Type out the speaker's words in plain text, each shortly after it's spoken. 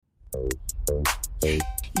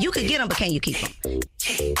You could get them, but can you keep them?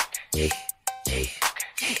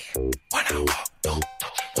 When I walk,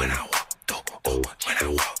 when I walk, when I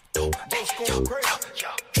walk,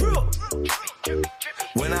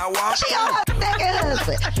 when I walk, She don't have a second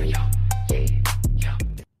husband.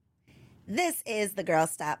 This is the Girl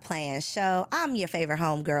Stop Playing show. I'm your favorite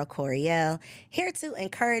homegirl, Coriel, here to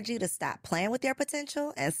encourage you to stop playing with your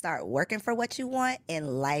potential and start working for what you want in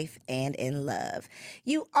life and in love.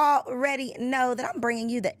 You already know that I'm bringing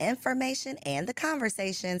you the information and the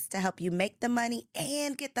conversations to help you make the money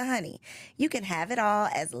and get the honey. You can have it all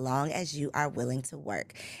as long as you are willing to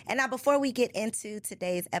work. And now, before we get into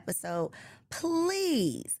today's episode,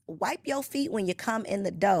 please wipe your feet when you come in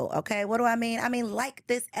the door, okay? What do I mean? I mean, like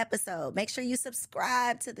this episode. Make sure you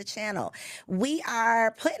subscribe to the channel. We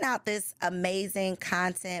are putting out this amazing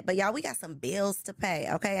content, but y'all, we got some bills to pay,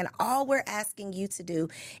 okay? And all we're asking you to do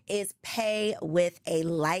is pay with a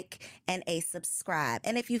like and a subscribe.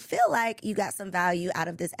 And if you feel like you got some value out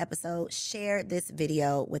of this episode, share this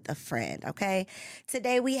video with a friend, okay?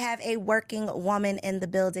 Today, we have a working woman in the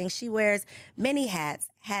building. She wears many hats,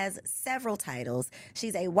 has several titles.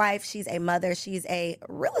 She's a wife, she's a mother, she's a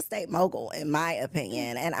real estate mogul, in my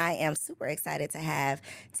opinion. And I am super excited to have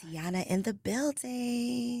Tiana in the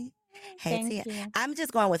building. Hey, Thank you. I'm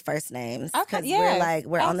just going with first names because Okay, yes,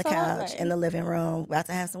 we're on the couch absolutely. in the living room, about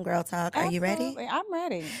to have some girl talk. Are you ready? Absolutely. I'm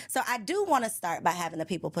ready. So I do want to start by having the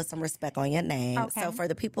people put some respect on your name. Okay. So for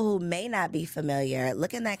the people who may not be familiar,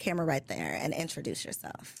 look in that camera right there and introduce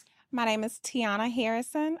yourself. My name is Tiana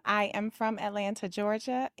Harrison. I am from Atlanta,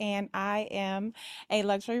 Georgia, and I am a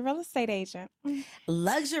luxury real estate agent.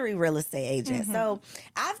 Luxury real estate agent. Mhm. So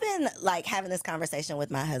I've been like having this conversation with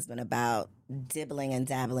my husband about dibbling and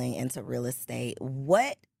dabbling into real estate.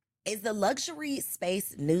 What is the luxury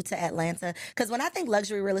space new to Atlanta? Because when I think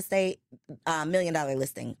luxury real estate, $1 million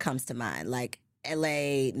listing comes to mind, like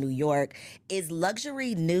LA, New York. Is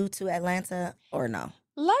luxury new to Atlanta or no?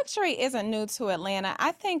 Luxury isn't new to Atlanta.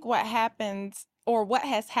 I think what happens or what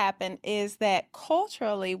has happened is that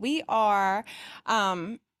culturally we are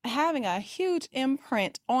having a huge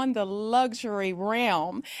imprint on the luxury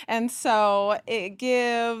realm. And so it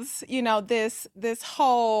gives, this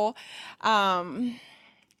whole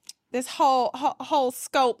whole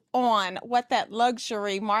scope on what that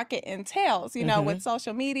luxury market entails, with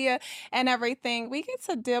social media and everything. We get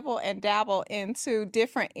to dibble and dabble into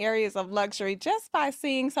different areas of luxury just by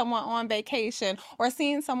seeing someone on vacation or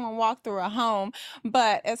seeing someone walk through a home.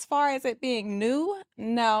 But as far as it being new,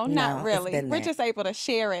 no, No, not it's really. been We're there. just able to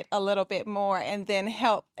share it a little bit more and then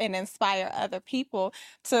help and inspire other people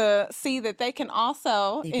to see that they can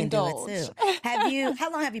also You can do indulge. it too. How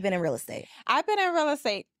long have you been in real estate? I've been in real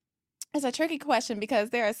estate. It's a tricky question because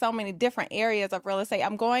there are so many different areas of real estate.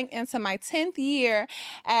 I'm going into my 10th year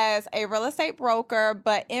as a real estate broker,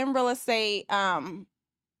 but in real estate,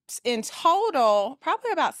 in total,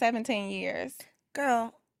 probably about 17 years.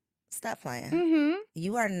 Girl, stop playing. Mm-hmm.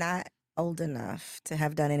 You are not old enough to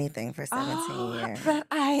have done anything for 17 years. But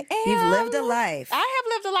I am. You've lived a life. I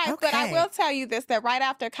have lived a life, but I Okay. will tell you this, that right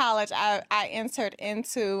after college, I entered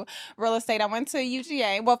into real estate. I went to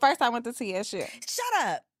UGA. Well, first I went to TSU. Shut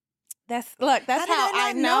up. That's How did how I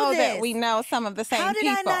I not know know that this? we know some of the same How did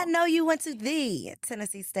people. I not know you went to the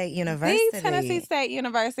Tennessee State University? The Tennessee State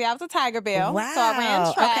University. I was a Tiger Bill, Wow. so I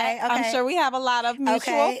ran track. Okay. I'm sure we have a lot of mutual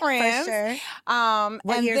Okay, friends. for sure.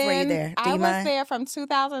 What years were you then there? Do I you was mind? there from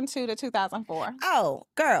 2002 to 2004. Oh,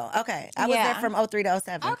 girl. Okay. I was there Yeah. from 03 to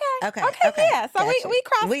 07. Okay, yeah. So Gotcha. we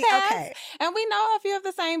crossed paths, Okay. and we know a few of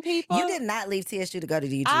the same people. You did not leave TSU to go to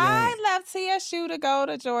the UGA. I left TSU to go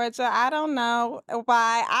to Georgia. I don't know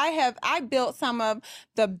why. I built some of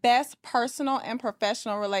the best personal and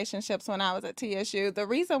professional relationships when I was at TSU. The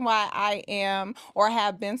reason why I am or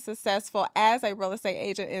have been successful as a real estate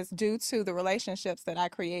agent is due to the relationships that I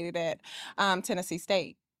created at Tennessee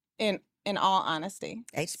State. In all honesty,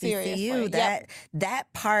 HBCU, Seriously.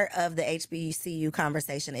 that part of the HBCU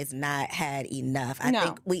conversation is not had enough. I No.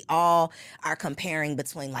 think we all are comparing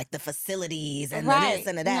between like the facilities and the Right. this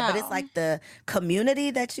and the that, but it's No. like the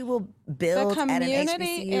community that you will build The at an community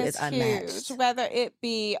HBCU is is unmatched. huge, whether it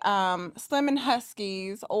be Slim and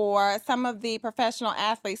Huskies or some of the professional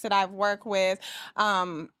athletes that I've worked with.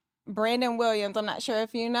 Brandon Williams, I'm not sure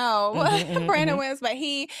if you know Brandon Williams, but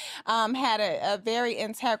he had a very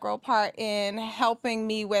integral part in helping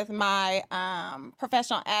me with my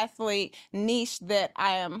professional athlete niche that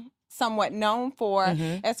I am somewhat known for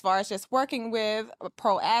Mm-hmm. as far as just working with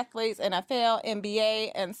pro athletes, NFL,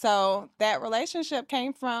 NBA. And so that relationship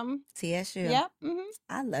came from, TSU. yep. Mm-hmm.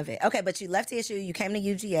 I love it. Okay, but you left TSU, you came to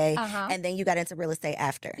UGA, Uh-huh. and then you got into real estate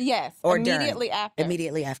after. Yes, Or immediately during. after.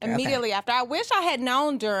 Immediately after. Okay. Immediately after. I wish I had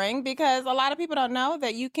known during, because a lot of people don't know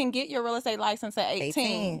that you can get your real estate license at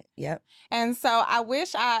 18. Yep. And so I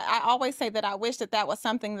wish I always say that I wish that that was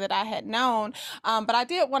something that I had known. But I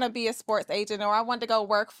did want to be a sports agent, or I wanted to go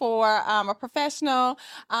work for a professional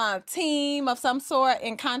team of some sort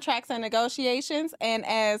in contracts and negotiations. And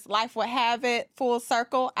as life would have it, full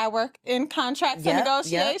circle, I work in contracts and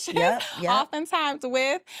negotiations, Yep. oftentimes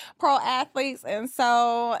with pro athletes. And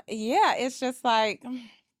so, yeah, it's just like,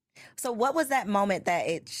 So what was that moment that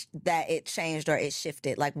it changed or it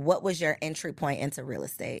shifted? Like, what was your entry point into real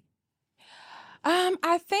estate?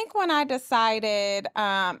 I think when I decided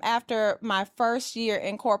after my first year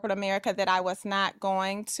in corporate America that I was not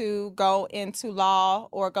going to go into law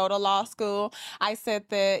or go to law school, I said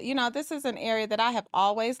that, this is an area that I have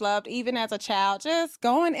always loved, even as a child, just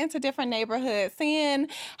going into different neighborhoods, seeing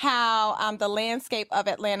how the landscape of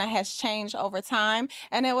Atlanta has changed over time.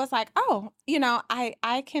 And it was like, oh,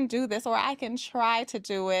 I can do this, or I can try to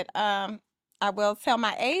do it. I will tell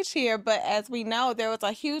my age here, but as we know, there was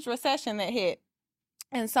a huge recession that hit.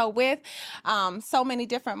 And so with so many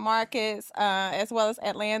different markets, as well as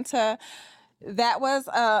Atlanta, that was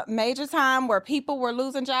a major time where people were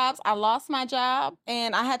losing jobs. I lost my job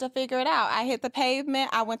and I had to figure it out. I hit the pavement.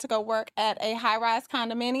 I went to go work at a high-rise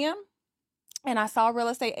condominium. And I saw real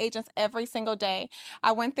estate agents every single day.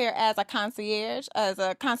 I went there as a concierge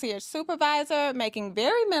supervisor, making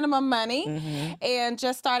very minimum money, Mm-hmm. and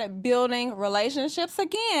just started building relationships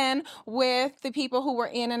again with the people who were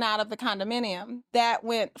in and out of the condominium. That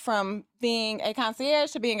went from being a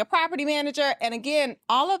concierge to being a property manager. And again,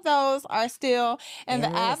 all of those are still in the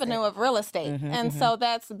real avenue estate. of real estate. Mhm, And mhm. so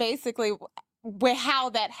that's basically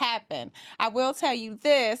how that happened. I will tell you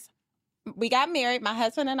this. We got married. My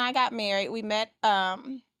husband and I got married. We met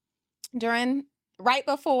right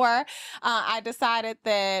before I decided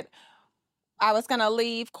that I was going to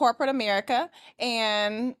leave corporate America.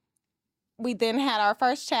 And we then had our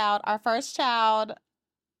first child.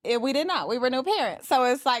 We did not. We were new parents. So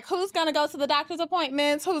it's like, who's going to go to the doctor's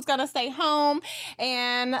appointments? Who's going to stay home?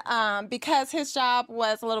 And because his job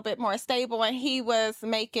was a little bit more stable and he was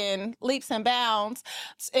making leaps and bounds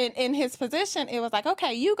in his position, it was like,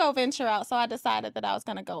 okay, you go venture out. So I decided that I was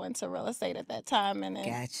going to go into real estate at that time. And then,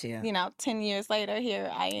 Got you. 10 years later, here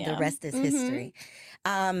I am. The rest is Mhm. history.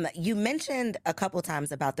 You mentioned a couple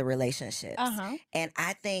times about the relationships. Uh-huh. And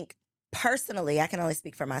I think personally, I can only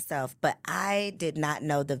speak for myself, but I did not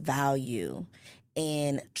know the value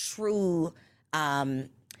in true, I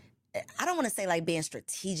don't want to say like being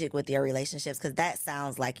strategic with your relationships, because that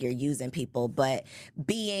sounds like you're using people, but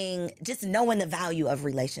just knowing the value of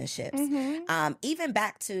relationships. Mhm. Even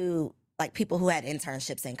back to like people who had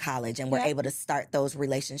internships in college and were Yep. able to start those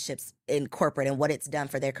relationships in corporate and what it's done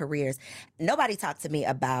for their careers. Nobody talked to me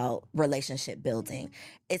about relationship building.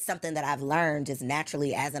 It's something that I've learned just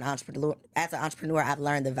naturally as an entrepreneur. As an entrepreneur, I've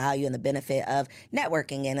learned the value and the benefit of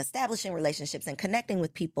networking and establishing relationships and connecting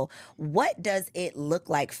with people. What does it look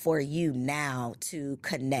like for you now to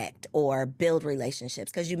connect or build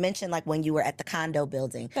relationships? Because you mentioned like when you were at the condo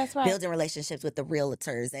building, That's right. building relationships with the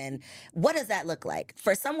realtors. And what does that look like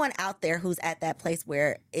for someone out there who's at that place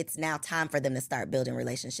where it's now time for them to start building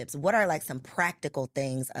relationships? What are like some practical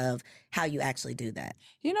things of how you actually do that?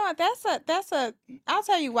 You know what? I'll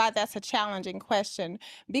tell you why that's a challenging question,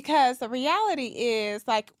 because the reality is,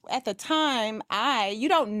 like, at the time, you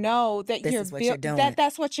don't know that This is what you're doing.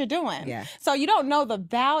 that's what you're doing. Yeah. So you don't know the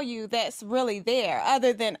value that's really there,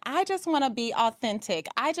 other than I just want to be authentic.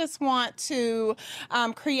 I just want to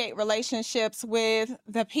create relationships with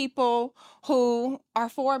the people who are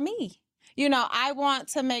for me. I want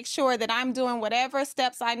to make sure that I'm doing whatever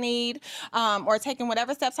steps I need, or taking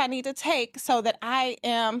whatever steps I need to take so that I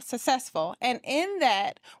am successful. And in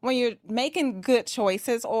that, when you're making good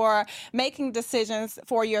choices or making decisions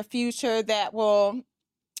for your future that will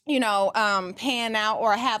pan out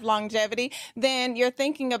or have longevity, then you're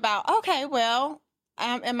thinking about, okay, well,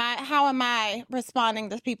 how am I responding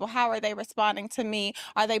to people? How are they responding to me?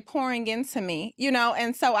 Are they pouring into me?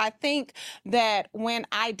 And so I think that when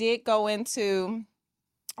I did go into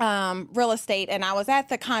real estate and I was at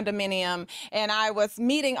the condominium and I was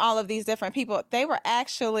meeting all of these different people, they were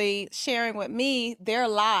actually sharing with me their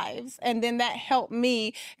lives. And then that helped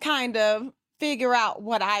me kind of figure out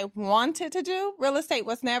what I wanted to do. Real estate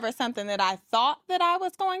was never something that I thought that I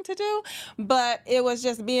was going to do, but it was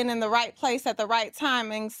just being in the right place at the right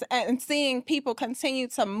time and seeing people continue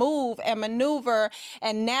to move and maneuver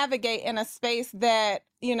and navigate in a space that,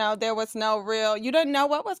 there was no real, you didn't know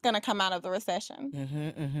what was going to come out of the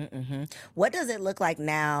recession. What does it look like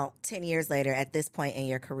now, 10 years later, at this point in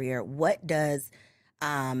your career? What does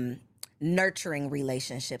nurturing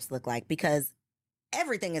relationships look like? Because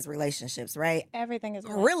everything is relationships, right? Everything is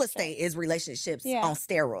Real estate is relationships on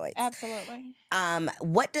steroids. Absolutely.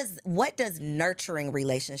 What does nurturing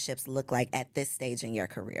relationships look like at this stage in your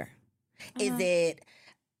career? Is it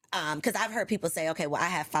because I've heard people say, okay, well, I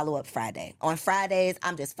have follow-up Friday. On Fridays,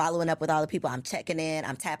 I'm just following up with all the people. I'm checking in,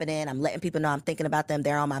 I'm tapping in, I'm letting people know I'm thinking about them.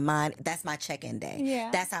 They're on my mind. That's my check-in day. Yeah.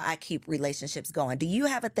 That's how I keep relationships going. Do you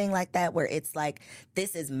have a thing like that where it's like,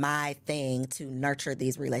 this is my thing to nurture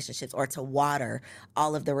these relationships or to water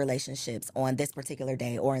all of the relationships on this particular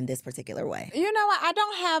day or in this particular way? You know what? I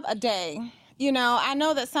don't have a day. I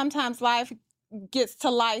know that sometimes life gets to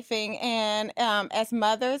lifing, and as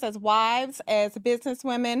mothers, as wives, as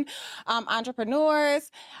businesswomen, entrepreneurs,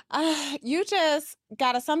 you just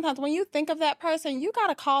gotta, sometimes when you think of that person, you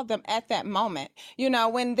gotta call them at that moment.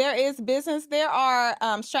 When there is business, there are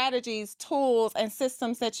strategies, tools, and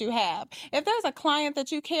systems that you have. If there's a client that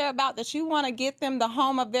you care about, that you want to get them the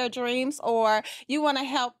home of their dreams, or you want to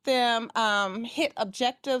help them hit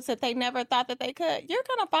objectives that they never thought that they could, you're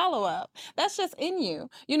gonna follow up. That's just in you,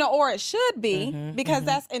 or it should be, because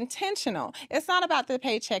that's intentional. It's not about the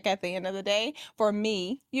paycheck at the end of the day for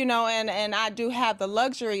me, and I do have the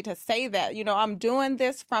luxury to say that, I'm doing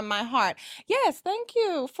this from my heart. Yes, thank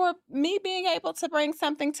you for me being able to bring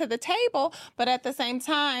something to the table. But at the same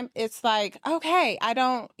time, it's like, okay, I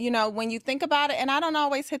don't, when you think about it, and I don't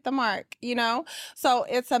always hit the mark, so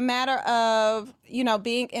it's a matter of,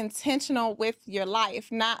 being intentional with your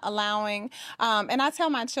life, not allowing, and I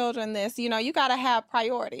tell my children this, you got to have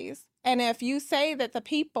priorities. And if you say that the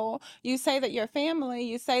people, you say that your family,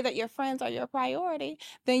 you say that your friends are your priority,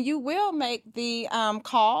 then you will make the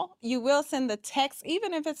call. You will send the text,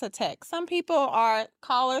 even if it's a text. Some people are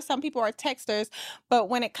callers, some people are texters. But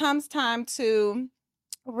when it comes time to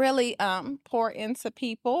really pour into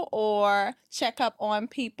people or check up on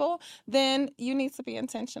people, then you need to be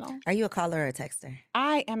intentional. Are you a caller or a texter?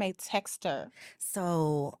 I am a texter.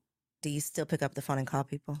 So do you still pick up the phone and call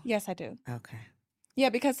people? Yes, I do. Okay. Yeah,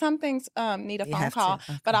 because some things need a You phone have to, call,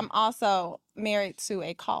 but okay. I'm also married to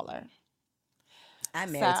a caller.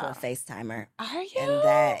 I'm married to a So, FaceTimer. are you? And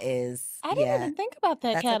that is, I didn't even think about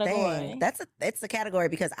that that's a thing. category. It's a category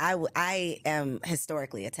because I am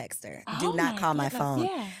historically a texter. Do Oh not my call my goodness, phone.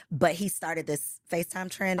 yeah. But he started this FaceTime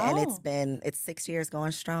trend, and Oh. it's 6 years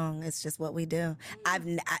going strong. It's just what we do.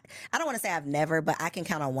 Mm. I don't want to say I've never, but I can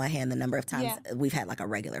count on one hand the number of times Yeah. we've had like a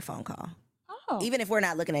regular phone call. Oh. Even if we're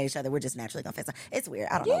not looking at each other, we're just naturally gonna FaceTime. It's weird.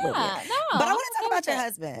 I don't know. We're weird. Yeah, no, But I I'm want to talk okay about with your it.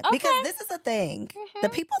 husband because Okay. this is a thing. The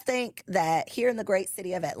hmm people think that here in the great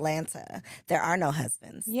city of Atlanta, there are no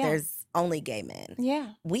husbands. Yeah. There's only gay men.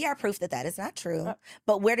 Yeah. We are proof that that is not true. Uh,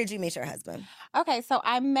 But where did you meet your husband? Okay, so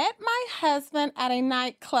I met my husband at a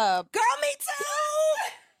nightclub. Girl, me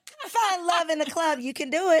too. Find love in the club. You can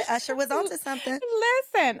do it. Usher was onto something.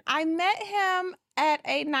 Listen, I met him at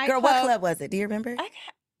a Girl, what nightclub. club was it? Do you remember?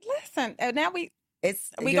 Listen, and now we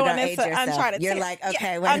You're going gonna age into yourself. uncharted You're territory. like,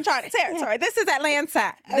 okay, wait. Uncharted territory. This is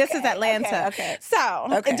Atlanta. This is Okay, Atlanta. okay. So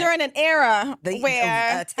Okay. during an era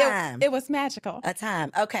where A time. it was magical. A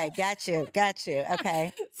time. Okay, got you.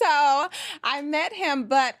 Okay. So I met him,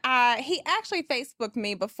 but he actually Facebooked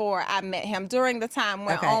me before I met him during the time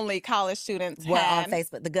when Okay. only college students We're had. on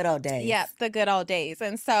Facebook, the good old days. Yep, the good old days.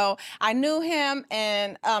 And so I knew him,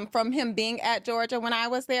 and from him being at Georgia when I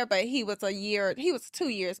was there, but he was 2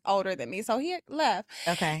 years older than me, so he had left.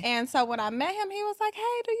 Okay. And so when I met him, he was like,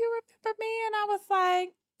 "Hey, do you remember me?" And I was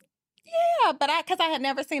like, "Yeah," but because I had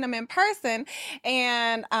never seen him in person,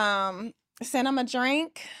 and sent him a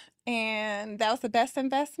drink. And that was the best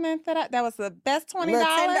investment that was the best $20. Look,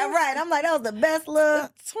 right. I'm like, that was the best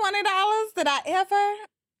look. $20 that I ever,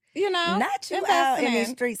 Not you out invested in the in.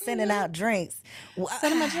 street sending Mhm. out drinks.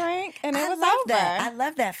 Sent him a drink, and it I was love over. that. I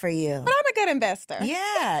love that for you. But I'm a good investor.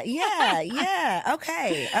 Yeah.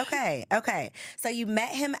 Okay. So you met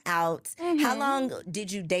him out. How Mhm. long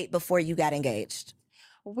did you date before you got engaged?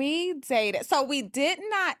 We dated. So we did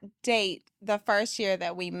not date the first year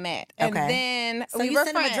that we met. And Okay. then So we you were sent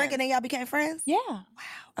him a friends. drink and then y'all became friends? Yeah. Wow.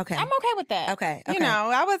 Okay. I'm okay with that. Okay. You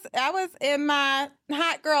know, I was in my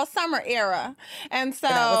hot girl summer era. And so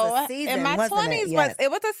That was a season, in my wasn't it? 20s Yes.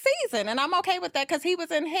 it was a season, and I'm okay with that because he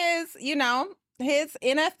was in his, his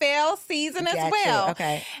NFL season as Got you. well.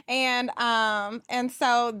 Okay. And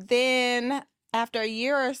so then after a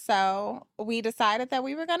year or so, we decided that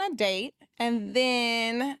we were gonna date. And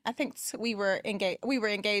then I think we were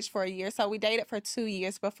engaged for a year. So we dated for 2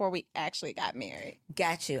 years before we actually got married.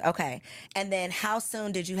 Got you. Okay. And then how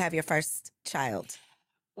soon did you have your first child?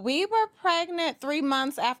 We were pregnant 3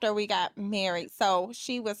 months after we got married. So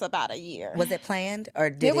she was about a year. Was it planned or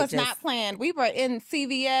did It was just... not planned. We were in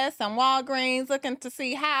CVS and Walgreens looking to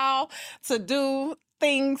see how to do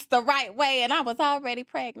things the right way, and I was already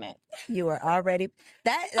pregnant. You were already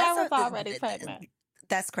I was already pregnant.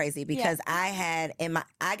 That's crazy because I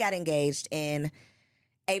got engaged in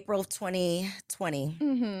April 2020.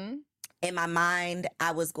 Mm-hmm. In my mind,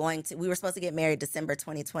 we were supposed to get married December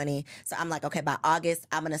 2020. So I'm like, okay, by August,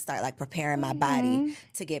 I'm going to start like preparing my body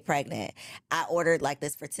to get pregnant. I ordered like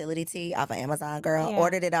this fertility tea off of Amazon, girl. Yeah.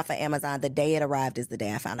 Ordered it off of Amazon. The day it arrived is the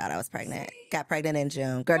day I found out I was pregnant. Got pregnant in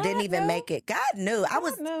June. Girl, didn't even make it. God knew. I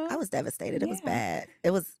was devastated. It was bad.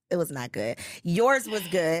 It was not good. Yours was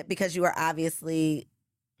good because you were obviously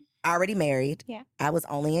already married. Yeah. I was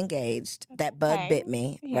only engaged. That bug bit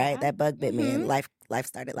me, right? That bug bit me and life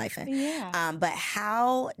started lifing. Yeah. But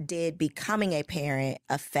how did becoming a parent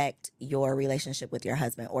affect your relationship with your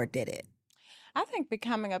husband, or did it? I think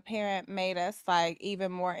becoming a parent made us like even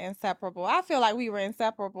more inseparable. I feel like we were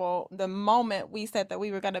inseparable the moment we said that we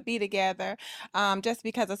were going to be together, just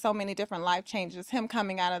because of so many different life changes. Him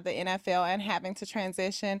coming out of the NFL and having to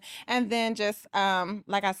transition, and then just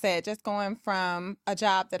like I said, just going from a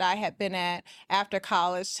job that I had been at after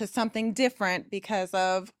college to something different because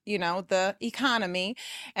of the economy.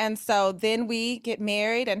 And so then we get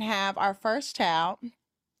married and have our first child.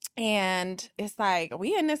 And it's like,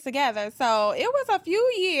 we in this together. So it was a few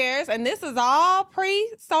years, and this is all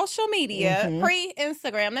pre-social media,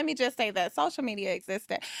 pre-Instagram. Let me just say that social media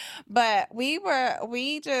existed. But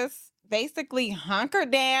we just basically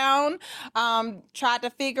hunkered down, tried to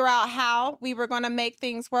figure out how we were going to make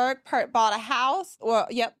things work. Bought a house,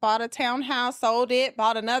 bought a townhouse, sold it,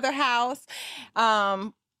 bought another house,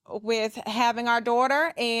 with having our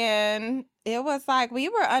daughter, and it was like we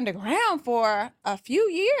were underground for a few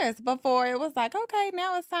years before it was like, okay,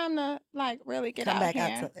 now it's time to like really get come out back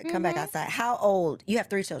here. Come back outside. How old? You have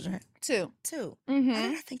 3 children? 2. 2. Mm-hmm.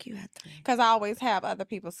 I think you had 3. Because I always have other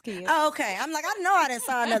people's kids. Oh, okay. I'm like, I know I didn't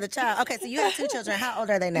saw another child. Okay, so you have 2 children. How old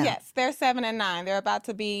are they now? Yes, they're 7 and 9. They're about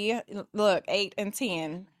to be 8 and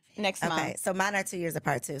 10 next month. Okay, so mine are 2 years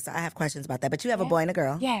apart too. So I have questions about that. But you have a boy and a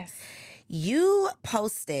girl. Yes. You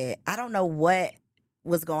posted, I don't know what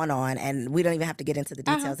was going on, and we don't even have to get into the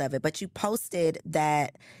details of it, but you posted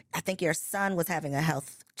that I think your son was having a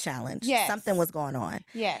health challenge. Yes. Something was going on.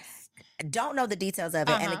 Yes. Don't know the details of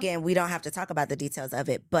it. And again, we don't have to talk about the details of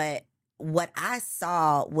it, but what I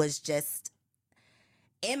saw was just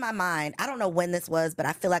in my mind. I don't know when this was, but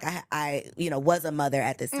I feel like I was a mother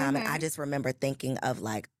at this time, and I just remember thinking of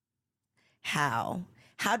like, how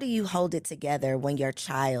do you hold it together when your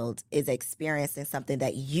child is experiencing something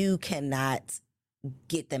that you cannot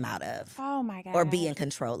get them out of? Oh my God. Or be in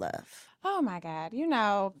control of? Oh my God.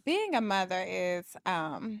 Being a mother is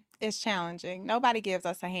challenging. Nobody gives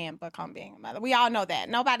us a handbook on being a mother. We all know that.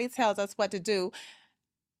 Nobody tells us what to do,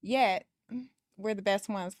 yet we're the best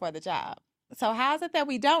ones for the job. So how is it that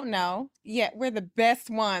we don't know, yet we're the best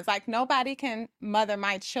ones? Like, nobody can mother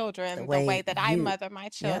my children the way that I mother my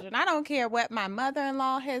children. Yep. I don't care what my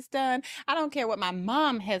mother-in-law has done. I don't care what my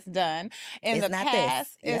mom has done in the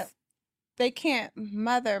past. They can't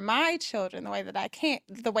mother my children the way that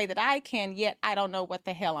I can, yet I don't know what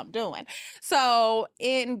the hell I'm doing. So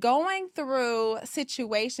in going through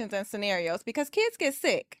situations and scenarios, because kids get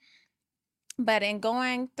sick, but in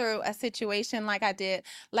going through a situation like I did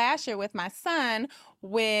last year with my son,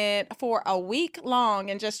 for a week long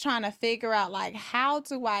and just trying to figure out, like, how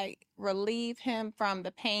do I relieve him from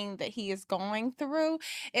the pain that he is going through,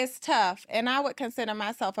 it's tough. And I would consider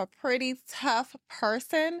myself a pretty tough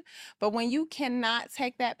person. But when you cannot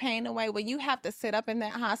take that pain away, when you have to sit up in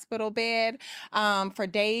that hospital bed for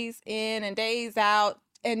days in and days out,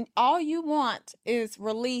 and all you want is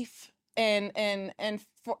relief and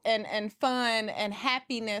fun and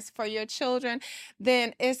happiness for your children,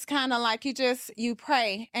 then it's kind of like you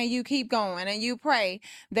pray and you keep going and you pray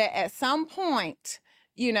that at some point,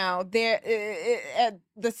 the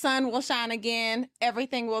sun will shine again,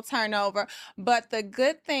 everything will turn over. But the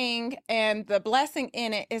good thing and the blessing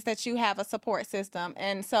in it is that you have a support system.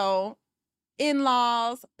 And so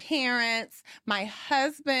in-laws, parents, my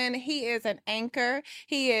husband, he is an anchor.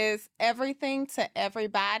 He is everything to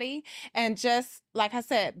everybody. And just like I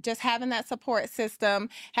said, just having that support system,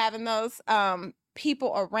 having those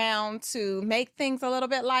people around to make things a little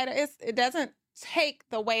bit lighter. It doesn't take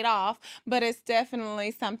the weight off, but it's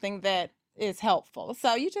definitely something that is helpful.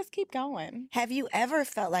 So you just keep going. Have you ever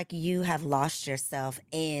felt like you have lost yourself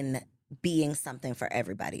in being something for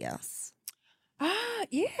everybody else?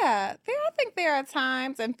 Yeah. I think there are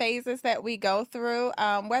times and phases that we go through,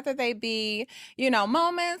 whether they be,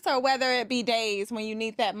 moments or whether it be days when you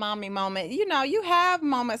need that mommy moment. You have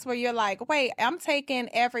moments where you're like, wait, I'm taking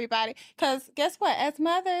everybody. Because guess what? As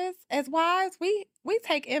mothers, as wives, we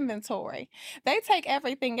take inventory. They take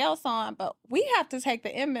everything else on, but we have to take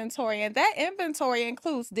the inventory. And that inventory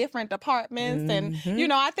includes different departments. Mhm.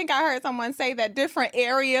 And, I think I heard someone say that different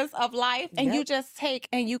areas of life. And you Yep. just take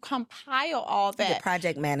and you compile all The that.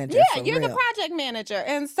 project manager Yeah, for you're the real. project manager.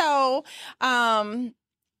 And so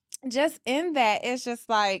just in that, it's just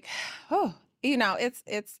like, oh,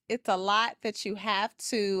 it's a lot that you have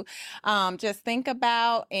to just think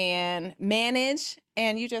about and manage,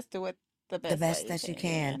 and you just do it the The best best way that you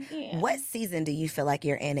can. Yeah. What season do you feel like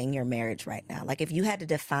you're in your marriage right now? Like if you had to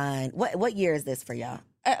define, what year is this for y'all?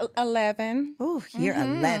 11. Ooh, year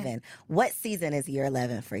Mhm. 11. What season is year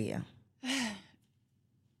 11 for you?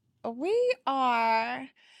 We are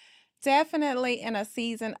definitely in a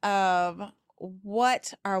season of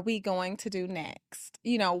what are we going to do next?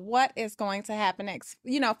 What is going to happen next?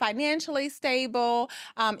 Financially stable,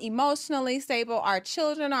 emotionally stable. Our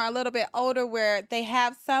children are a little bit older where they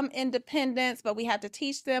have some independence, but we have to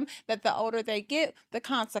teach them that the older they get, the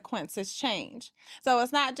consequences change. So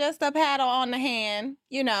it's not just a paddle on the hand.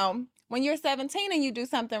 When you're 17 and you do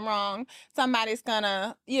something wrong, somebody's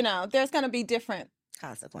gonna, there's gonna be different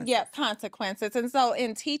Consequences. consequences. And so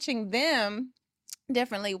in teaching them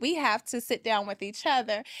differently, we have to sit down with each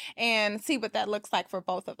other and see what that looks like for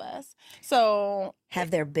both of us. So Have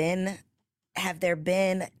there been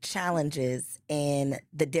challenges in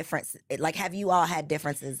the difference? Like, have you all had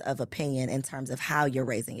differences of opinion in terms of how you're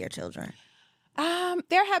raising your children?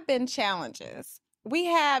 there have been challenges. We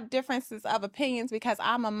have differences of opinions because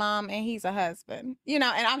I'm a mom and he's a husband,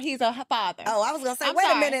 and he's a father. Oh, I was gonna say, I'm wait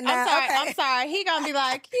sorry. a minute now. I'm sorry. Okay. I'm sorry. He gonna be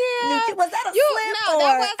like, yeah. Was that a slip? No, or...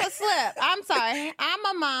 that was a slip. I'm sorry. I'm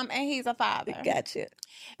a mom and he's a father. Gotcha.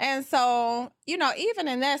 And so, even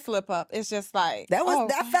in that slip up, it's just like That was. oh,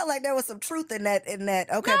 I felt like there was some truth in that. Okay,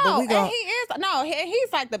 no, but we and going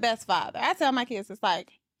he's like the best father. I tell my kids, it's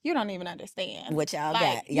like, you don't even understand what y'all like,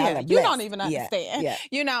 got. Y'all are you don't blessed. even Yeah, understand.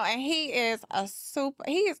 yeah. And he is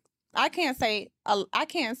I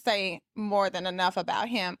can't say more than enough about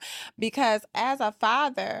him, because as a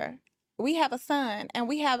father, we have a son and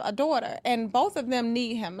we have a daughter, and both of them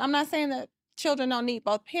need him. I'm not saying that children don't need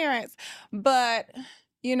both parents, but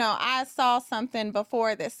I saw something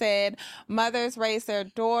before that said mothers raise their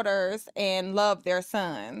daughters and love their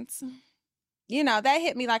sons. That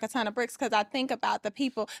hit me like a ton of bricks, because I think about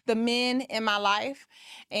the men in my life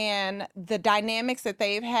and the dynamics that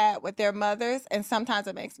they've had with their mothers. And sometimes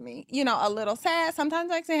it makes me, a little sad. Sometimes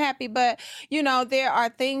it makes me happy. But, there are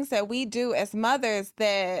things that we do as mothers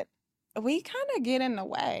that we kind of get in the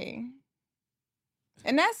way.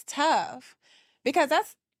 And that's tough, because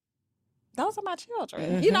those are my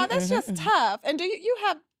children. That's just tough. And do you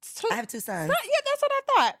have two? I have two sons. Yeah, that's what I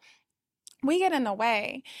thought. We get in the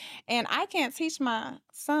way, and I can't teach my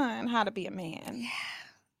son how to be a man. Yeah.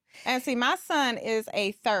 And see, my son is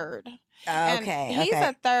a third. Okay. And he's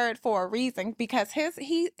a third for a reason, because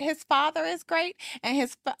his father is great and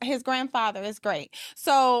his grandfather is great.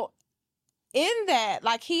 So in that,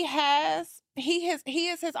 like, he is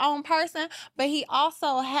his own person, but he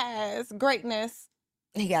also has greatness.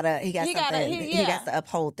 He got to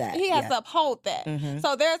uphold that. He has to uphold that. Mm-hmm.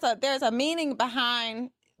 So there's a meaning behind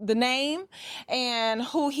the name and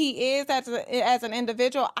who he is as an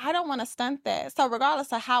individual. I don't want to stunt that. So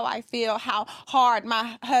regardless of how I feel, how hard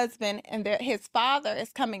my husband and his father is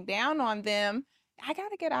coming down on them, I got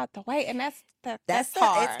to get out the way. And that's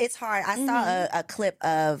hard. It's hard. I saw a clip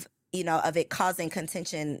of it causing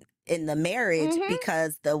contention in the marriage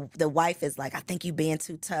because the wife is like, I think you being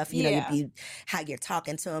too tough. You how you're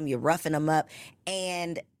talking to him, you're roughing him up,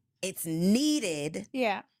 and it's needed.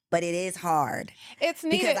 Yeah. But it is hard. It's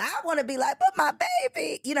needed. Because I want to be like, but my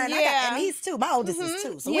baby, and and he's 2. My oldest is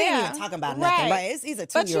 2. So we ain't even talking about nothing, right? He's a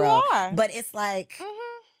 2-year-old. But you are. But it's like,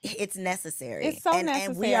 it's necessary. It's so necessary.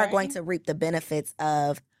 And we are going to reap the benefits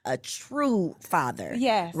of a true father,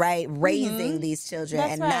 Yes. right? Raising these children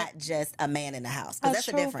That's and right. not just a man in the house. Because that's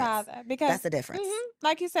the true difference. father. Because That's the difference.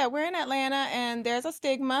 like you said, we're in Atlanta, and there's a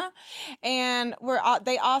stigma, and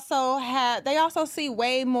they also see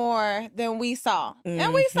way more than we saw,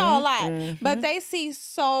 and we saw a lot, but they see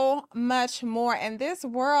so much more. And this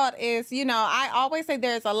world is, I always say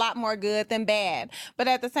there's a lot more good than bad, but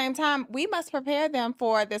at the same time, we must prepare them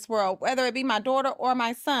for this world, whether it be my daughter or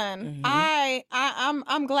my son.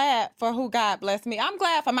 I'm glad for who God blessed me. I'm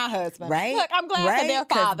glad for my husband. Right? Look, I'm glad for their Right?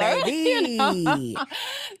 'Cause father. baby,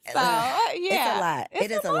 So yeah, it's a lot. it's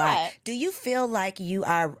It is a a lot. lot. Do you feel like you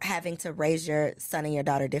are having to raise your son and your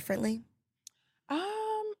daughter differently?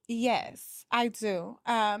 Yes, I do.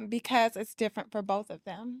 Because it's different for both of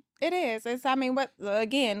them. It is. I mean, what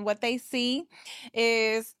they see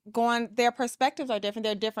is their perspectives are different.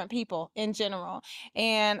 They're different people in general.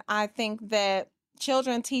 And I think that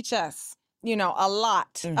children teach us, a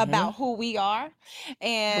lot about who we are Who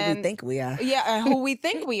and we think we are. yeah, and who we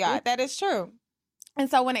think we are. That is true. And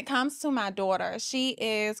so when it comes to my daughter, she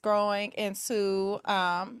is growing into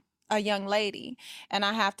a young lady, and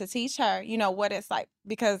I have to teach her, what it's like,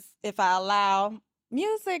 because if I allow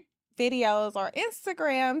music videos or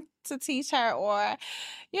Instagram to teach her, or,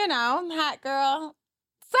 hot girl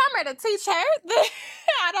Summer to teach her,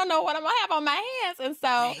 I don't know what I'm gonna have on my hands, and so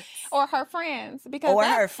Right. or her friends, because Or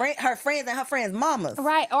her friends and her friends' mamas.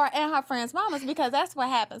 right, and her friends' mamas, because that's what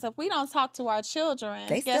happens if we don't talk to our children.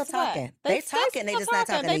 They still guess what? talking. They talking, they still just not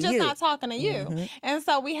talking They to just you. not talking to you. Mhm. And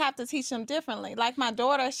so we have to teach them differently. Like my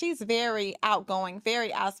daughter, she's very outgoing,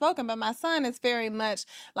 very outspoken, but my son is very much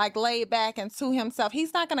like laid back and to himself.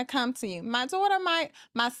 He's not going to come to you. My daughter might,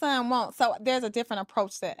 my son won't. So there's a different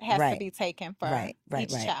approach that has to Right. be taken for Right.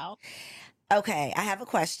 each child. Okay, I have a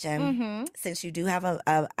question. Mm-hmm. Since you do have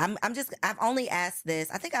I've only asked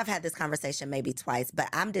this. I think I've had this conversation maybe twice, but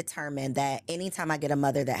I'm determined that anytime I get a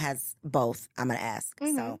mother that has both, I'm gonna ask.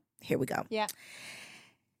 So here we go. Yeah.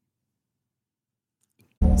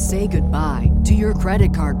 Say goodbye to your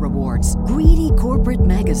credit card rewards. Greedy corporate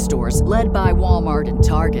mega stores, led by Walmart and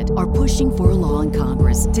Target, are pushing for a law in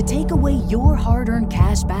Congress to take away your hard-earned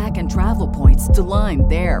cash back and travel points to line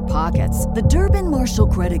their pockets. The Durbin-Marshall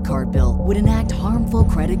credit card bill would enact harmful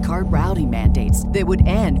credit card routing mandates that would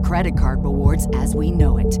end credit card rewards as we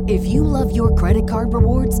know it. If you love your credit card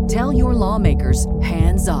rewards, tell your lawmakers,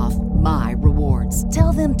 hands off my rewards.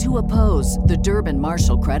 Tell them to oppose the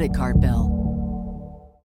Durbin-Marshall credit card bill.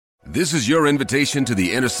 This is your invitation to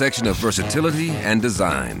the intersection of versatility and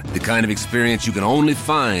design. The kind of experience you can only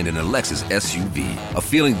find in a Lexus SUV. A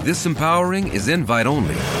feeling this empowering is invite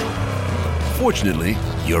only. Fortunately,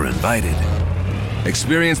 you're invited.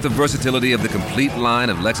 Experience the versatility of the complete line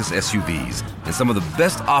of Lexus SUVs and some of the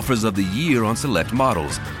best offers of the year on select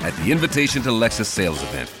models at the Invitation to Lexus sales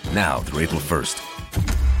event, now through April 1st.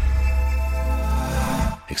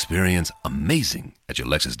 Experience amazing at your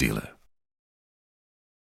Lexus dealer.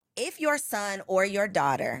 If your son or your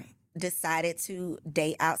daughter decided to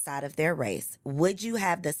date outside of their race, would you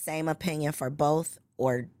have the same opinion for both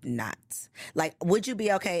or not? Like, would you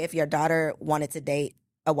be okay if your daughter wanted to date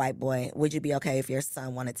a white boy? Would you be okay if your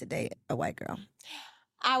son wanted to date a white girl?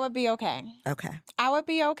 I would be okay. Okay. I would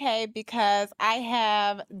be okay because I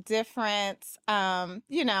have different,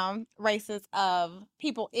 races of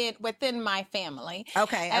people within my family.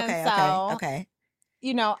 Okay. And so, Okay.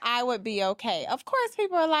 I would be okay. Of course,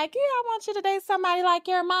 people are like, yeah, I want you to date somebody like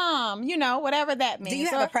your mom, whatever that means. Do you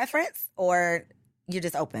have a preference or you're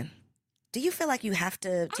just open? Do you feel like you have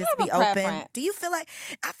to just have be a open? preference. Do you feel like,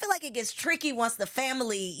 I feel like it gets tricky once the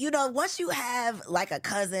family, once you have like a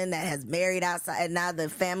cousin that has married outside and now the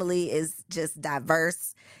family is just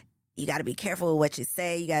diverse, you got to be careful with what you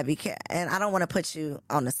say. You got to be careful. And I don't want to put you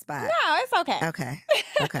on the spot. No, it's okay. Okay.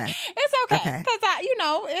 It's okay. Okay. Because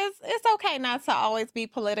it's okay not to always be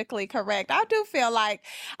politically correct. I do feel like,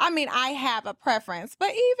 I have a preference,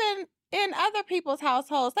 but even in other people's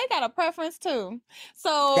households, they got a preference too.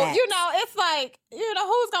 So, Facts. it's like,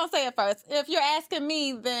 who's going to say it first? If you're asking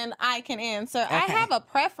me, then I can answer. I Okay. have a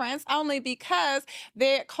preference only because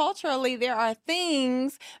culturally there are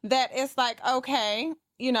things that it's like, okay,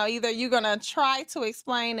 either you're going to try to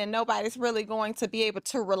explain and nobody's really going to be able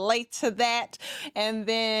to relate to that. And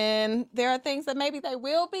then there are things that maybe they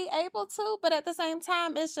will be able to, but at the same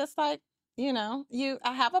time, it's just like,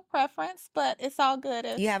 I have a preference, but it's all good.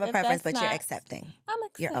 You have a if preference, that's but you're not- accepting. I'm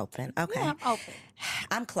accepting. You're open. Okay. Yeah, I'm open.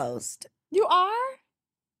 I'm closed. You are?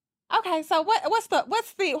 Okay, so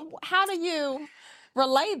how do you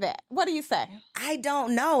relay that? What do you say? I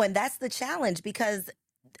don't know. And that's the challenge because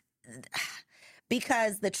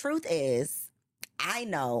the truth is, I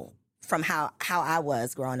know from how I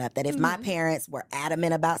was growing up, that if my parents were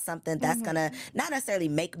adamant about something, that's gonna not necessarily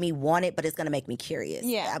make me want it, but it's gonna make me curious.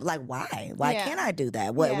 Yeah. I'm like, why Yeah. can't I do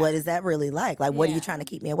that? What Yeah. is that really like? Like, what are you Yeah. trying to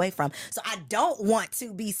keep me away from? So I don't want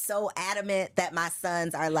to be so adamant that my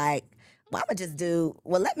sons are like, well, I'm gonna just do,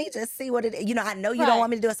 well, let me just see what it is. You know, I know you don't Right.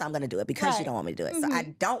 want me to do it, so I'm gonna do it because you Right. don't want me to do it. So I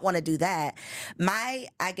don't want to do that. My,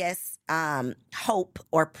 I guess, hope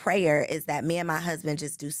or prayer is that me and my husband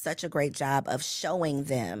just do such a great job of showing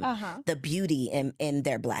them the beauty in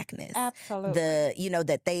their blackness. Absolutely.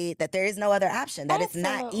 That there is no other option, that it's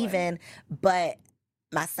not Absolutely. even, but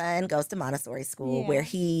my son goes to Montessori school where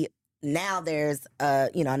now there's a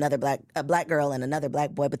black girl and another black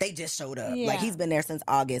boy, but they just showed up. Like, he's been there since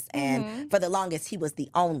August, and for the longest he was the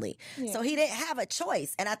only. So he didn't have a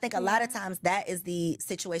choice. And I think a lot of times that is the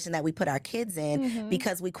situation that we put our kids in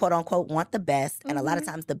because we quote unquote want the best, and a lot of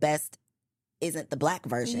times the best isn't the black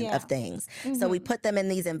version of things. So we put them in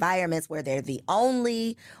these environments where they're the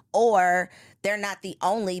only, or they're not the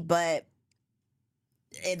only, but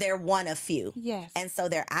they're one of few. Yes. And so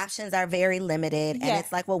their options are very limited. And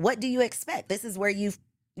it's like, well, what do you expect? This is where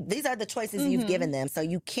these are the choices you've given them. So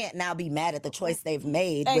you can't now be mad at the choice they've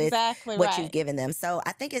made with what you've given them. So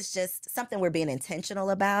I think it's just something we're being intentional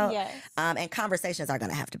about. Yes. And conversations are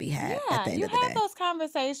going to have to be had at the end you of the day. have those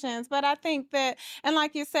conversations, but I think that, and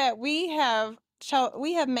like you said, we have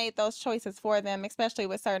made those choices for them, especially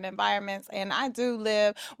with certain environments. And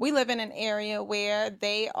we live in an area where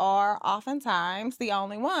they are oftentimes the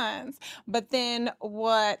only ones. But then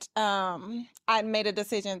what I made a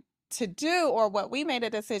decision to do, or what we made a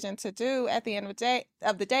decision to do at the end of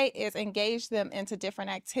the day is engage them into different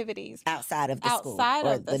activities outside of the school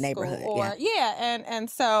or the neighborhood. And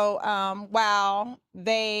so while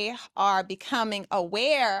they are becoming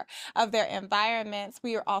aware of their environments,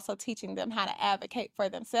 we are also teaching them how to advocate for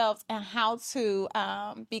themselves and how to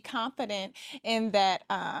be confident in that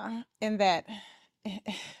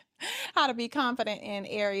how to be confident in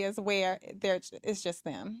areas where it's just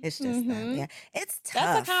them. It's just them. Yeah. It's tough.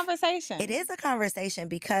 That's a conversation. It is a conversation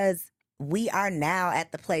because we are now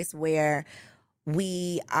at the place where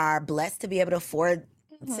we are blessed to be able to afford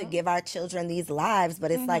to give our children these lives.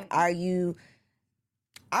 But it's like, are you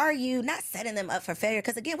not setting them up for failure?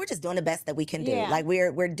 Because again, we're just doing the best that we can do. Yeah. Like,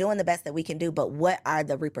 we're doing the best that we can do, but what are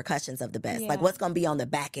the repercussions of the best? Yeah. Like, what's going to be on the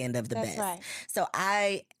back end of the That's best? right. So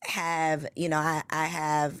I have, I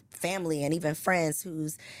have family and even friends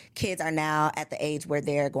whose kids are now at the age where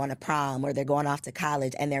they're going to prom or they're going off to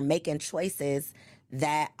college, and they're making choices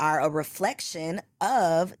that are a reflection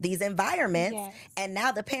of these environments. Yes. And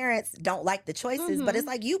now the parents don't like the choices, but it's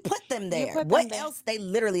like, you put them there. put them What there. else? They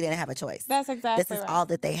literally didn't have a choice. That's exactly This is right. all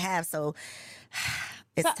that they have. So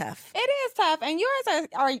it's tough. It is tough. And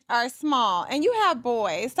yours are small, and you have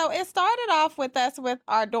boys. So it started off with us with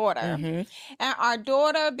our daughter, and our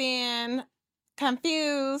daughter being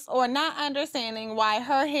confused or not understanding why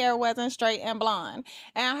her hair wasn't straight and blonde.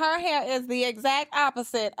 And her hair is the exact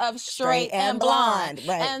opposite of straight and blonde.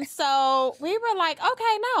 Right. And so we were like,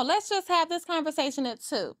 okay, no, let's just have this conversation at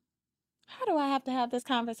 2. How do I have to have this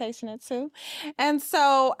conversation at 2? And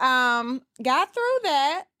so got through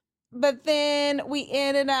that. But then we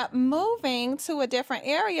ended up moving to a different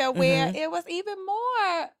area where it was even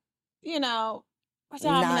more,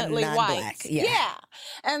 predominantly non-black, white. yeah.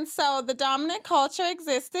 And so the dominant culture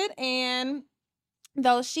existed, and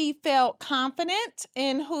though she felt confident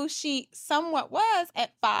in who she somewhat was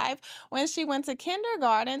at 5, when she went to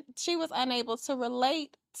kindergarten, she was unable to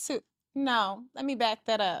relate to, no, let me back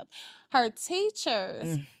that up. Her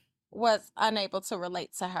teachers was unable to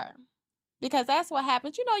relate to her. Because that's what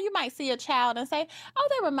happens. You might see a child and say, oh,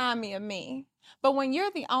 they remind me of me. But when you're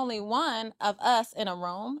the only one of us in a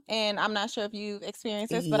room, and I'm not sure if you've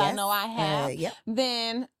experienced this, but I know I have,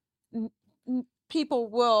 then people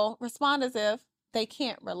will respond as if they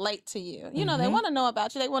can't relate to you. They want to know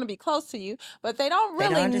about you. They want to be close to you, but they don't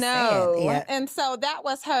really know. Yeah. And so that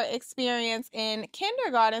was her experience in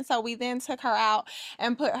kindergarten. So we then took her out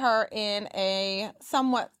and put her in a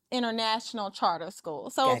somewhat international charter school.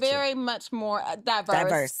 So Gotcha. very much more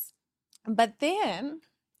diverse. But then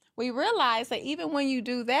we realized that even when you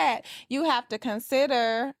do that, you have to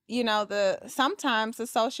consider, sometimes the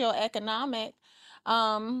socioeconomic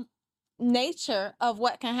nature of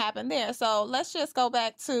what can happen there. So let's just go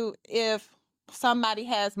back to if somebody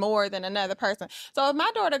has more than another person. So if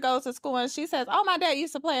my daughter goes to school and she says, oh, my dad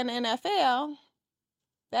used to play in the NFL,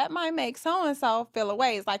 that might make so-and-so feel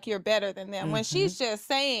away. It's like you're better than them. When she's just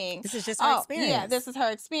saying, this is just her experience. Yeah, this is her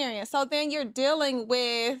experience. So then you're dealing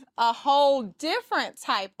with a whole different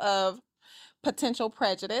type of potential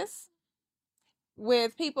prejudice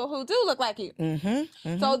with people who do look like you.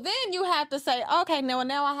 Mm-hmm. So then you have to say, okay, now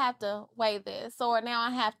I have to weigh this, or now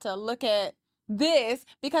I have to look at this,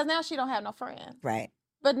 because now she don't have no friends. Right.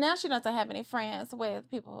 But now she doesn't have any friends with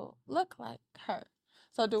people who look like her.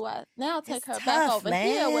 So do I now take It's her tough, back over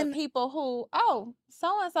here man. with people who,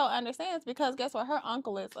 so-and-so understands, because guess what? Her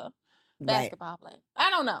uncle is a Right. basketball player.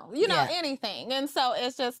 I don't know, Yeah. anything. And so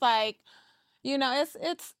it's just like,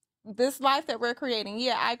 it's this life that we're creating.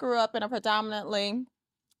 Yeah, I grew up in a predominantly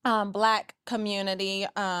Black community,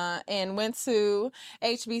 and went to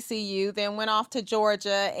HBCU, then went off to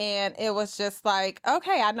Georgia, and it was just like,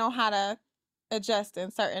 okay, I know how to adjust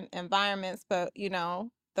in certain environments, but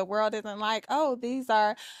the world isn't like, oh, these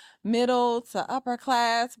are middle to upper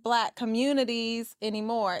class Black communities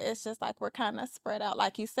anymore. It's just like we're kind of spread out,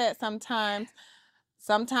 like you said, sometimes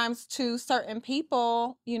to certain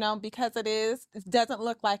people, because it doesn't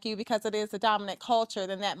look like you, because it is a dominant culture,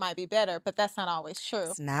 then that might be better, but that's not always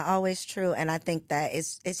true. It's not always true. And I think that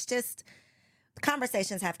it's just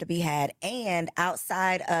conversations have to be had, and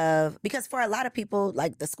outside of, because for a lot of people,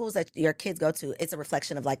 like the schools that your kids go to, it's a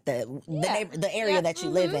reflection of like the area that you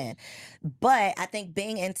live in. But I think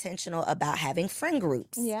being intentional about having friend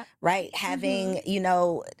groups, right? Having,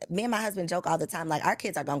 me and my husband joke all the time, like our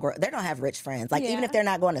kids are going to grow, they're going to have rich friends. Like even if they're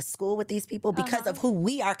not going to school with these people, because of who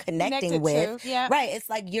we are connecting with, right? It's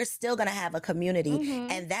like you're still going to have a community,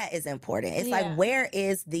 and that is important. It's like, where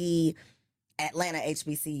is the Atlanta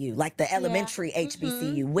HBCU, like the elementary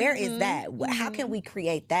HBCU? Where is that? How can we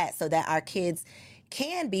create that so that our kids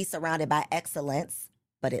can be surrounded by excellence,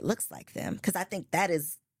 but it looks like them? Because I think that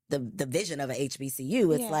is the vision of a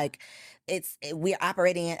HBCU. It's like we're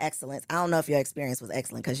operating in excellence. I don't know if your experience was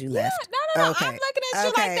excellent because you left. No. I'm looking at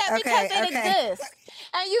you like that because it exists.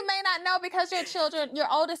 And you may not know because your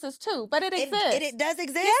oldest is 2, but it exists. It does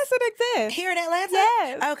exist? Yes, it exists. Here in Atlanta?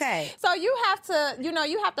 Yes. Okay. So you have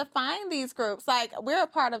to find these groups. Like, we're a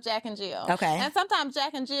part of Jack and Jill. Okay. And sometimes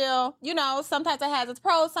Jack and Jill, sometimes it has its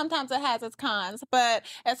pros, sometimes it has its cons. But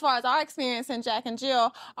as far as our experience in Jack and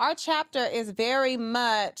Jill, our chapter is very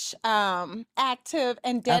much active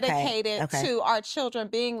and dedicated to our children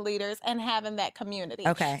being leaders and having that community.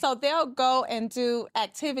 Okay. So they'll go and do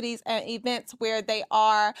activities and events where they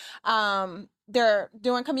are they're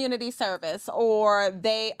doing community service, or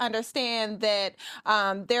they understand that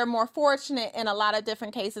they're more fortunate in a lot of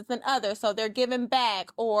different cases than others, so they're giving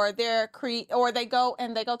back, or they go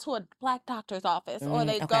to a Black doctor's office, or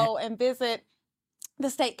they go and visit the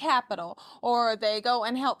state capitol, or they go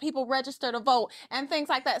and help people register to vote and things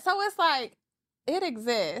like that. So it's like, it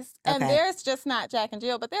exists. And there's just not Jack and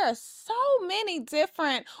Jill, but there are so many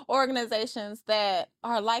different organizations that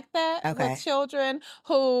are like that with children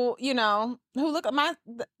who, who look at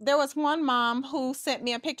there was one mom who sent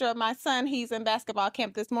me a picture of my son. He's in basketball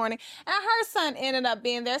camp this morning, and her son ended up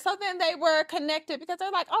being there. So then they were connected because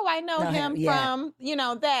they're like, oh, I know him from,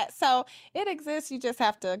 that. So it exists. You just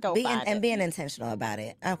have to go find it. And being intentional about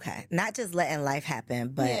it. Okay. Not just letting life happen,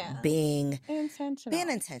 but being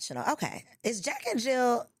intentional. Okay. Is Jack and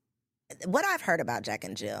Jill, what I've heard about Jack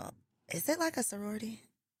and Jill, is it like a sorority?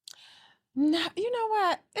 No, you know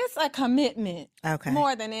what? It's a commitment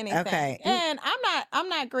more than anything. Okay. And I'm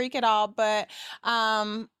not Greek at all, but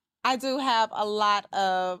I do have a lot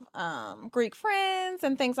of Greek friends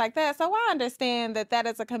and things like that. So I understand that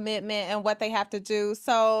is a commitment and what they have to do.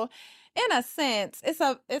 So in a sense, it's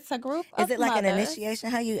a group of Is it like mothers. an initiation?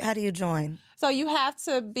 How do you join? So you have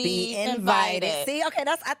to be invited. See, okay,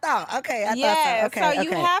 I thought. Okay, I thought so. Okay, so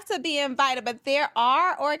you have to be invited, but there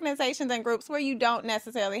are organizations and groups where you don't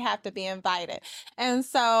necessarily have to be invited. And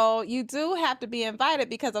so you do have to be invited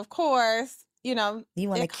because, of course, you want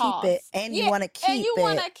to keep it, and you want to keep it. And you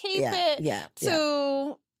want to keep it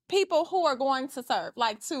to people who are going to serve,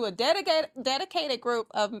 like to a dedicated group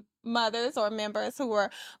of mothers or members who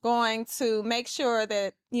are going to make sure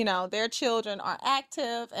that, their children are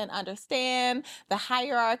active and understand the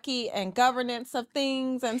hierarchy and governance of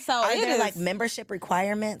things. And so are there like membership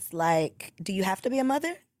requirements? Like, do you have to be a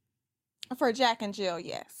mother? For Jack and Jill,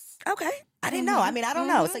 yes. Okay. I didn't know. I mean, I don't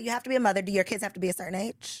know. So you have to be a mother. Do your kids have to be a certain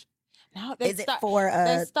age? No. They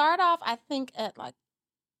start off, I think, at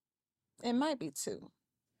it might be 2.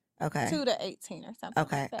 Okay. 2 to 18 or something.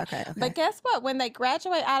 Okay. Like that. Okay. But guess what? When they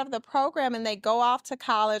graduate out of the program and they go off to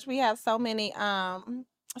college, we have so many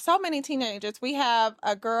teenagers. We have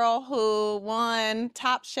a girl who won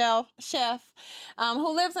Top Chef,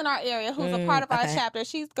 who lives in our area, who's a part of our chapter.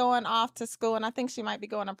 She's going off to school, and I think she might be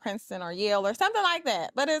going to Princeton or Yale or something like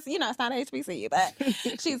that. But it's, it's not HBCU, but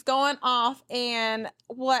she's going off. And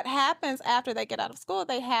what happens after they get out of school,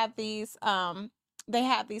 they have these they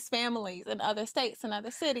have these families in other states and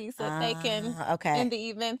other cities that they can, Okay. in the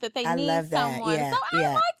event that they I need love that. someone. Yeah, So I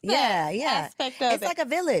yeah, like yeah, that yeah. aspect of It's it. like a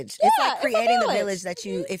village. Yeah, It's like it's a creating the village. village that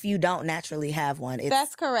you, if you don't naturally have one, it's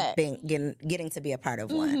That's correct. getting to be a part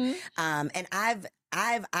of one. Mhm. And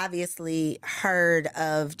I've obviously heard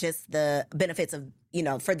of just the benefits of,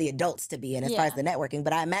 for the adults to be in as far as Yeah. the networking,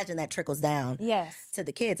 but I imagine that trickles down Yes. to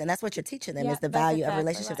the kids, and that's what you're teaching them Yeah, is the that's value of exactly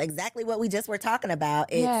relationships. right. Exactly what we just were talking about.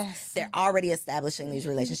 It's Yes. they're already establishing these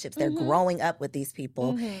relationships. They're Mhm. growing up with these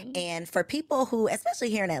people. Mhm. And for people who, especially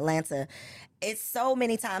here in Atlanta, it's so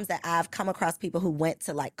many times that I've come across people who went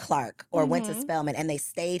to like Clark or went to Mhm. Spelman and they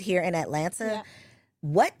stayed here in Atlanta. Yeah.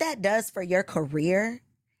 What that does for your career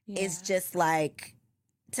is Yeah. just like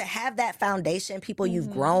to have that foundation, people you've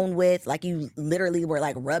Mhm. grown with, like you literally were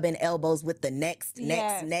like rubbing elbows with the next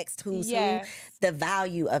Yes. who's Yes. who. The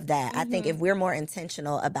value of that. I think if Mhm. we're more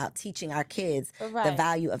intentional about teaching our kids the Right.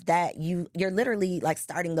 value of that, you're literally like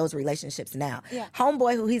starting those relationships now. Yeah.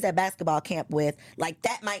 Homeboy who he's at basketball camp with, like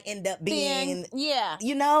that might end up being, Yeah.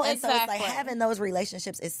 and so it's like Exactly. having those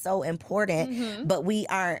relationships is so important, Mhm. but we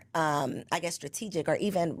aren't, I guess, strategic or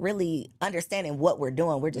even really understanding what we're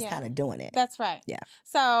doing. We're just Yeah. kind of doing it. That's right. Yeah.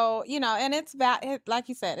 So, and it's like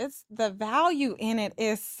you said, it's the value in it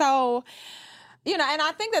is so, and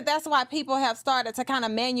I think that that's why people have started to kind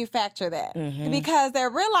of manufacture that Mhm. because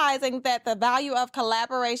they're realizing that the value of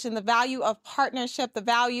collaboration, the value of partnership, the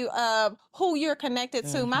value of who you're connected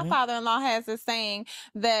to. My Mhm. father-in-law has this saying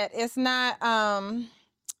that it's not,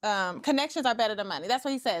 connections are better than money. That's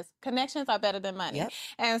what he says. Connections are better than money. Yep.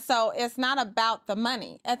 And so it's not about the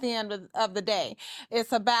money at the end of the day.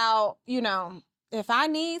 It's about, if I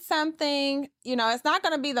need something, it's not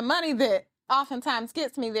going to be the money that oftentimes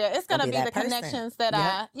gets me there. It's going to Gonna be be the that person. connections that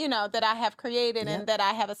Yep. that I have created Yep. and that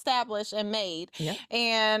I have established and made. Yep.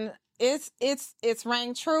 And it's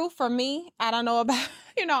rang true for me. I don't know about,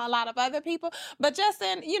 a lot of other people, but just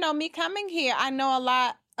in, me coming here, I know a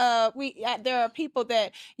lot. There are people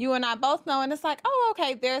that you and I both know, and it's like, oh,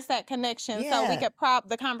 okay, there's that connection. So we Yeah. could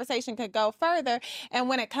the conversation could go further. And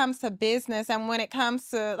when it comes to business and when it comes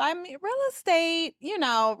to, real estate,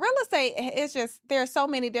 it's just, there's so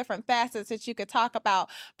many different facets that you could talk about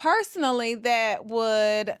personally that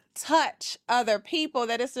would touch other people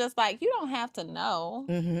that it's just like, you don't have to know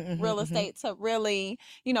Mhm, mhm, real mhm. estate to really,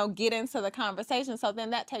 get into the conversation. So then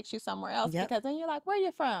that takes you somewhere else Yep. because then you're like, where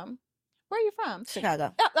you from? Where are you from?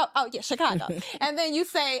 Chicago. Oh, yeah, Chicago. And then you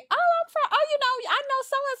say, I'm from, I know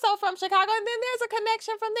so-and-so from Chicago. And then there's a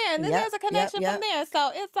connection from there. And then Yep, there's a yep, connection yep. from there.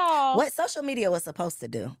 So it's all. What social media was supposed to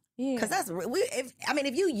do. Yeah. Because that's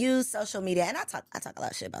if you use social media, and I talk a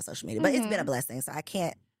lot of shit about social media, but it's been a Mhm. blessing, so I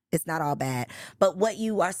can't. It's not all bad. But what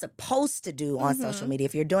you are supposed to do on social Mhm. media,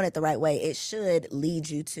 if you're doing it the right way, it should lead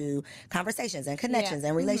you to conversations and connections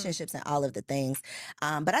and Mhm. relationships and all of the things.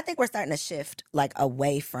 But I think we're starting to shift like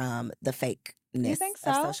away from the fakeness think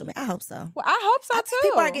of so? social media. I hope so. Well, I hope so I too. think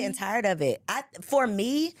people are getting tired of it. For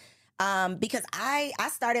me, because I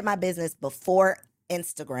started my business before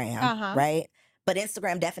Instagram, Uh-huh. right? But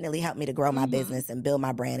Instagram definitely helped me to grow my Mhm. business and build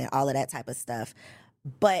my brand and all of that type of stuff.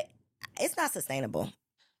 But it's not sustainable.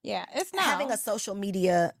 Yeah, it's not. Having a social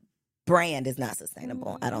media brand is not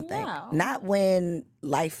sustainable, I don't think. No. Not when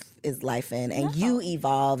life is life and you No.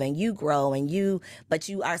 evolve and you grow but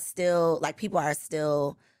you are still, like, people are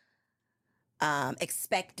still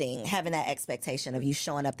having that expectation of you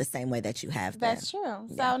showing up the same way that you have been. That's true.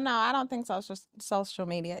 Yeah. So no, I don't think social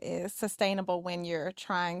media is sustainable when you're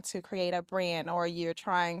trying to create a brand or you're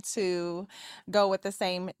trying to go with the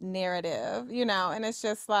same narrative, and it's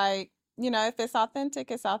just like, if it's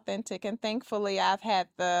authentic, it's authentic. And thankfully I've had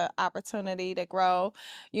the opportunity to grow,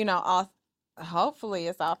 hopefully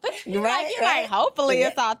it's authentic. You're Right. right. Hopefully Yeah.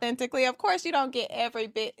 it's authentically. Of course, you don't get every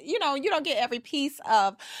bit, you don't get every piece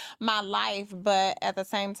of my life, but at the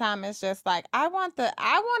same time, it's just like I want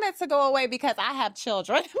it to go away because I have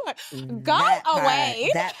children. Go That part,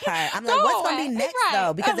 away. That part. I'm Go like, what's gonna away. be next Right.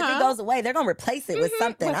 though? Because if it goes away, they're gonna replace it with Mhm.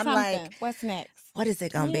 something. With I'm something. like, What's next? what is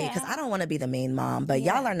it gonna be? Because Yeah. I don't want to be the mean mom, but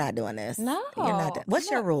Yeah. y'all are not doing this. No. You're not.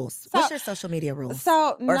 What's your No. rules? So- What's your social media rules?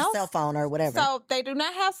 So Or no. cell phone or whatever. So they do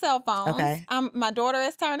not have cell phones. Okay. My daughter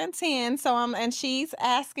is turning 10, and she's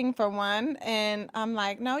asking for one, and I'm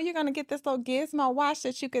like, no, you're gonna get this little gizmo watch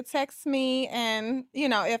that you could text me, and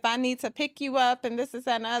if I need to pick you up, and this is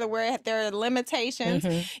that and the other, where there are limitations.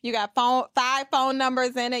 Mhm. You got 5 phone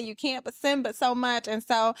numbers in it. You can't send but so much, and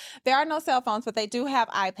so there are no cell phones, but they do have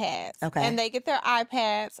iPads. Okay. And they get their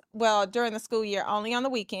iPads during the school year only on the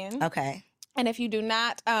weekend. Okay. And if you do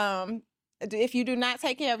not if you do not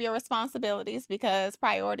take care of your responsibilities, because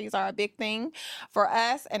priorities are a big thing for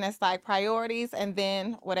us, and it's like priorities and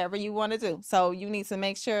then whatever you want to do. So you need to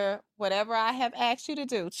make sure whatever I have asked you to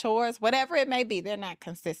do, chores, whatever it may be, they're not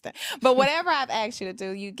consistent, but whatever I've asked you to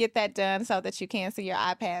do, you get that done so that you can see your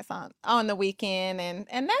iPads on the weekend, and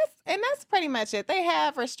that's pretty much it. They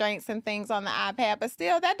have restraints and things on the iPad, but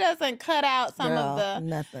still that doesn't cut out some of the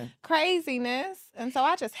nothing. craziness. And so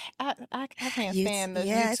I can't stand the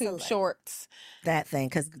YouTube shorts. That thing,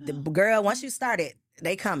 because the girl, once you start it,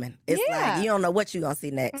 they coming. It's like you don't know what you're gonna see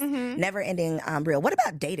next. Never ending reel. What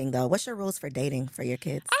about dating though? What's your rules for dating for your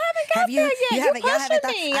kids? I haven't got there yet. Y'all haven't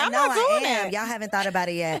thought. I know I am. Y'all haven't thought about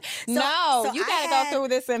it yet. So you gotta go through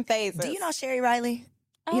this in phases. Do you know Sherry Riley?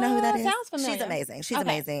 You know who that is? Sounds familiar. She's amazing. She's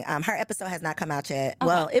amazing. Her episode has not come out yet. Okay.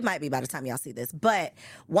 Well, it might be by the time y'all see this. But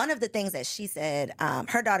one of the things that she said,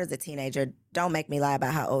 her daughter's a teenager. Don't make me lie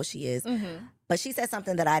about how old she is. But she said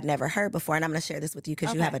something that I'd never heard before, and I'm going to share this with you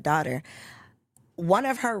because you have a daughter. One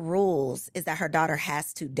of her rules is that her daughter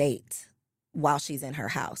has to date while she's in her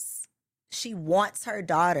house. She wants her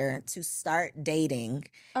daughter to start dating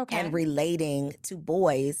and relating to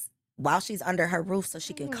boys while she's under her roof so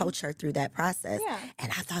she can coach her through that process. Yeah.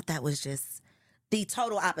 And I thought that was just the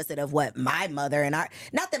total opposite of what my mother and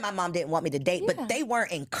not that my mom didn't want me to date, but they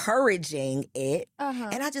weren't encouraging it.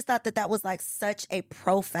 And I just thought that was like such a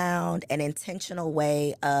profound and intentional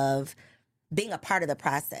way of being a part of the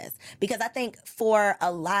process. Because I think for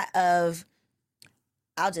a lot of,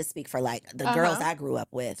 I'll just speak for like the girls I grew up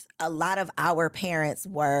with, a lot of our parents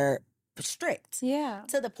were strict. Yeah.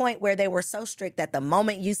 To the point where they were so strict that the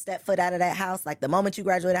moment you stepped foot out of that house, like the moment you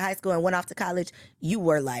graduated high school and went off to college, you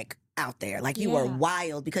were like out there. Like you were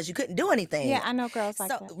wild because you couldn't do anything. Yeah, I know girls like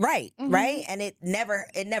that. Right, right? And it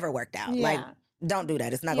never worked out. Yeah. Like, don't do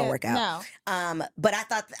that. It's not gonna work out. No. But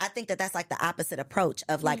I think that's like the opposite approach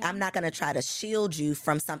of like, I'm not gonna try to shield you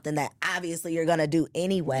from something that obviously you're gonna do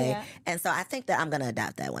anyway. Yeah. And so I think that I'm gonna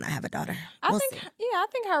adopt that when I have a daughter. I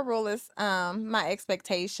think her rule is my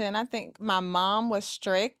expectation. I think my mom was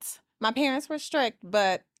strict. My parents were strict,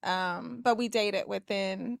 but we dated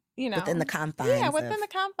within, within the confines. Yeah, within the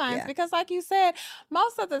confines. Because like you said,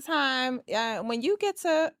 most of the time, when you get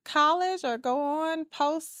to college or go on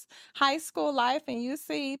post high school life and you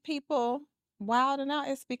see people wilding out,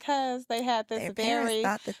 it's because they had this very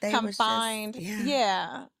confined.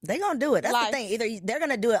 They're gonna do it. That's life. The thing. Either they're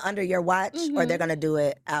gonna do it under your watch or they're gonna do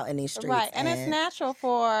it out in these streets. Right, and it's natural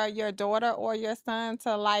for your daughter or your son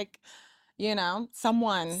to like,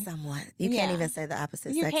 someone. You can't even say the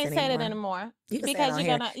opposite sex anymore. You can't say it anymore. You can say it on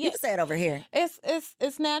here. You can say it over here.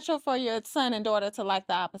 It's natural for your son and daughter to like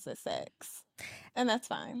the opposite sex. And that's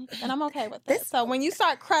fine. And I'm okay with that. So when you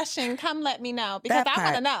start crushing, come let me know. Because I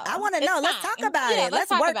want to know. I want to know. Let's talk about it. Let's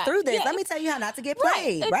work through this. Let me tell you how not to get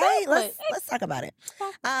played. Right? Let's talk about it.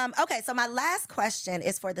 Okay, so my last question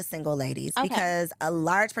is for the single ladies. Because a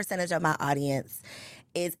large percentage of my audience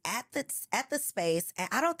is at the space, and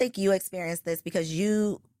I don't think you experienced this because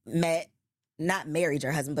you not married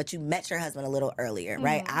your husband, but you met your husband a little earlier,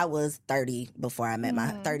 right? I was 30 before I met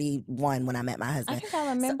 31 when I met my husband. I think I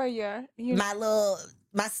remember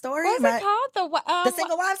my story. What's it called? The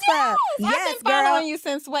Single Wives Club. Yes, I've been following you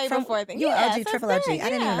since way before then. You OG, triple OG. I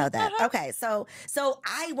didn't even know that. Okay, so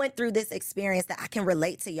I went through this experience that I can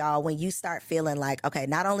relate to y'all when you start feeling like, okay,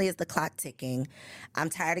 not only is the clock ticking, I'm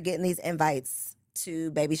tired of getting these invites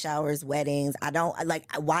to baby showers, weddings. I don't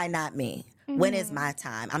why not me? When is my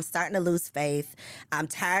time? I'm starting to lose faith. I'm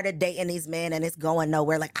tired of dating these men and it's going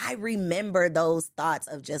nowhere. Like, I remember those thoughts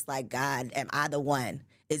of just like, God, am I the one?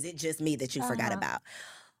 Is it just me that you forgot about?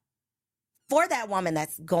 For that woman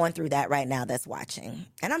that's going through that right now, that's watching,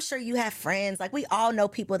 and I'm sure you have friends, like we all know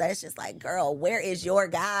people that it's just like, girl, where is your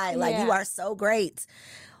guy? Like, you are so great.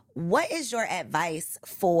 What is your advice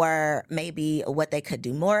for maybe what they could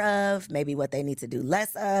do more of, maybe what they need to do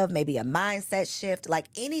less of, maybe a mindset shift, like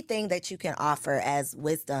anything that you can offer as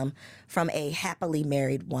wisdom from a happily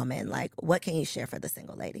married woman? Like, what can you share for the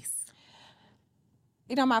single ladies?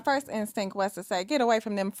 My first instinct was to say, get away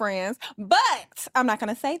from them friends, but I'm not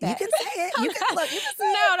going to say that. You can say it. You can say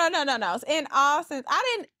it. No. In all sense,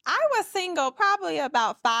 I was single probably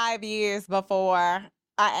about 5 years before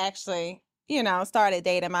I actually started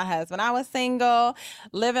dating my husband. I was single,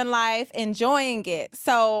 living life, enjoying it.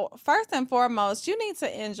 So first and foremost, you need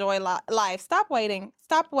to enjoy life. Stop waiting,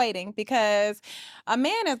 because a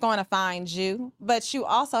man is going to find you, but you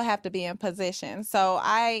also have to be in position. So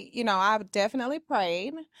I definitely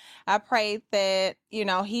prayed. I prayed that,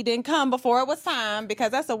 he didn't come before it was time,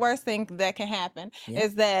 because that's the worst thing that can happen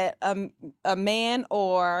is that a man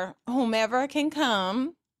or whomever can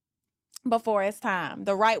come before it's time.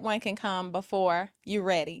 The right one can come before you're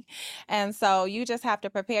ready. And so you just have to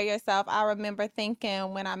prepare yourself. I remember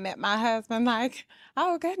thinking when I met my husband, like,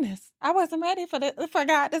 oh goodness, I wasn't ready for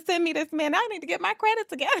God to send me this man. I need to get my credit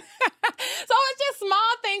together. So it's just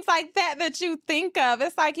small things like that that you think of.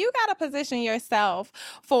 It's like you got to position yourself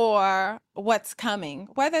for what's coming,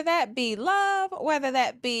 whether that be love, whether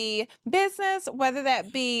that be business, whether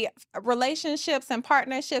that be relationships and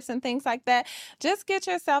partnerships and things like that. Just get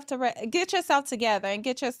yourself together and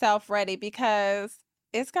get yourself ready, because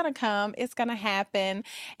it's going to come, it's going to happen,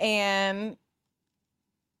 and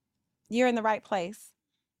you're in the right place.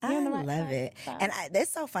 I love it. And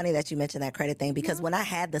it's so funny that you mentioned that credit thing, because when I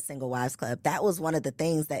had the Single Wives Club, that was one of the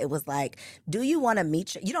things that it was like, do you want to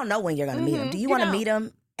meet you don't know when you're going to meet them. Do you want to meet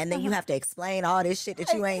them? And then you have to explain all this shit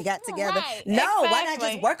that you ain't got together. Right, No, why not exactly.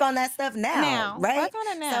 just work on that stuff now? Right? Work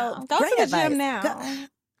on it now. So, Go great to the advice. gym now.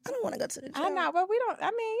 I don't want to go to the gym. I know, but we don't. I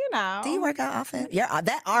mean, you know. Do you work out often?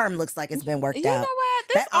 That arm looks like it's been worked You know out. what?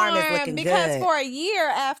 This That arm is looking because good. for a year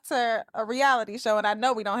after a reality show, and I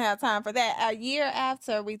know we don't have time for that, a year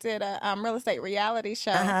after we did a real estate reality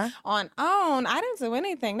show on OWN, I didn't do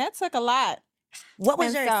anything. That took a lot. What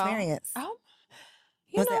was And your so- experience? Oh,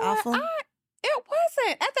 Was it what? awful? It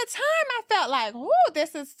wasn't. At the time, I felt like, whoo,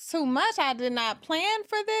 this is too much. I did not plan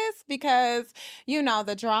for this because,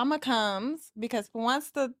 the drama comes because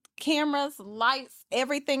once the cameras, lights,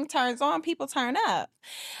 everything turns on, people turn up.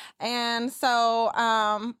 And so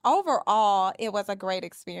overall, it was a great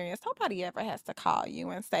experience. Nobody ever has to call you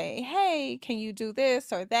and say, hey, can you do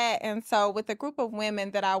this or that? And so with the group of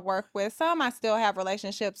women that I work with, some I still have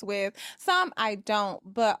relationships with, some I don't.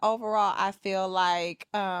 But overall, I feel like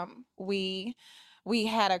we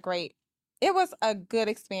had it was a good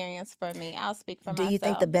experience for me. I'll speak for myself. Do you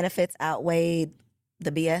think the benefits outweighed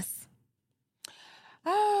the BS?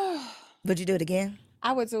 Would you do it again?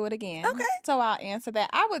 I would do it again. Okay. So I'll answer that.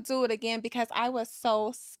 I would do it again because I was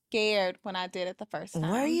so scared when I did it the first time.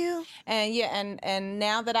 Were you? And and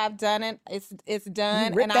now that I've done it, it's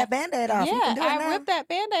done. You ripped and that Band-Aid off. Yeah, You can do it I now. ripped that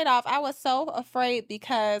Band-Aid off. I was so afraid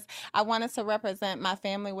because I wanted to represent my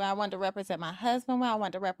family well. I wanted to represent my husband well. I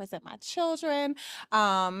wanted to represent my children.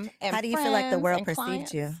 And How do you feel like the friends world and perceived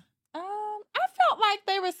clients. you? I felt like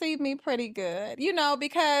they received me pretty good,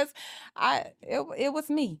 because it was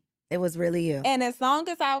me. It was really you. And as long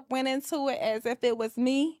as I went into it as if it was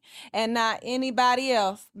me and not anybody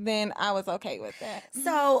else, then I was okay with that.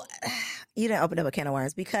 So you didn't open up a can of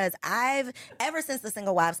worms, because ever since the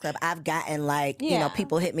Single Wives Club, I've gotten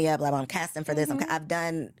people hit me up like, I'm casting for this. I've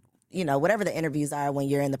done, whatever the interviews are when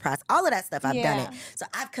you're in the process, all of that stuff, I've done it. So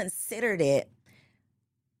I've considered it,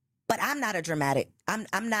 but I'm not a dramatic.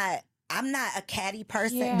 I'm not a catty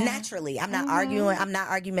person. Yeah. Naturally, I'm not arguing. I'm not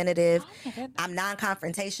argumentative. I'm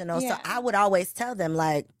non-confrontational. So I would always tell them,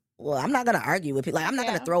 like, well, I'm not going to argue with people. Like, I'm not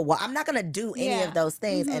going to I'm not going to do any of those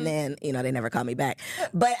things. And then, they never call me back.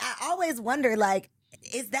 But I always wonder, like,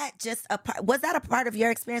 is that just was that a part of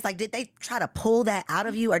your experience? Like, did they try to pull that out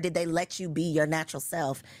of you, or did they let you be your natural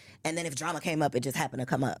self? And then if drama came up, it just happened to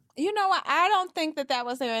come up. You know what? I don't think that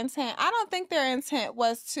was their intent. I don't think their intent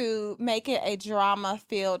was to make it a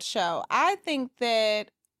drama-filled show. I think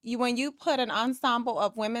that when you put an ensemble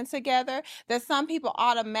of women together, that some people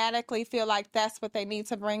automatically feel like that's what they need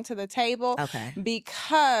to bring to the table. Okay.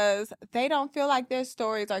 Because they don't feel like their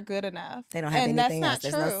stories are good enough. They don't have and anything that's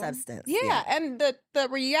else. not There's true. no substance. Yeah. And the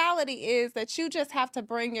reality is that you just have to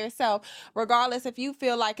bring yourself, regardless if you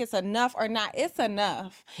feel like it's enough or not, it's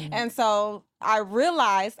enough. And so I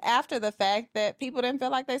realized after the fact that people didn't feel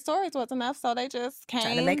like their stories was enough, so they just came.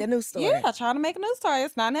 Trying to make a new story. Yeah, trying to make a new story.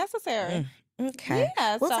 It's not necessary. Okay.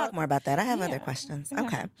 Yeah, we'll so- talk more about that. I have yeah. other questions. Yeah.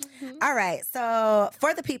 Okay. All right. So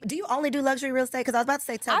for the people, do you only do luxury real estate? Because I was about to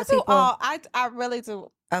say, tell I the do people. all. I really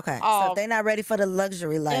do. Okay. So all. if they're not ready for the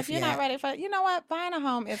luxury life If you're yet, not ready for, you know what, buying a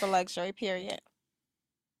home is a luxury. Period.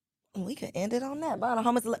 we could end it on that. Buying a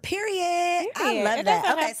home is period. I Period. love It that.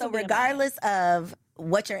 doesn't Okay. have So to be a regardless of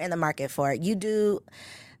what you're in the market for, you do.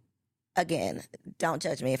 Again, don't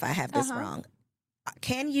judge me if I have this wrong.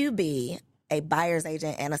 Can you be a buyer's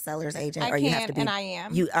agent and a seller's agent, I or can, you have to be? and I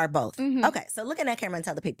am. You are both. Mhm. Okay, so look in that camera and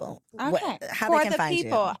tell the people Okay. how For they can the find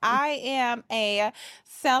people, you. I am a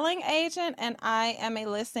selling agent and I am a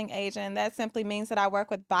listing agent. That simply means that I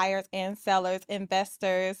work with buyers and sellers,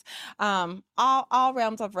 investors, all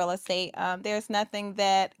realms of real estate. There's nothing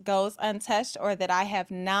that goes untouched or that I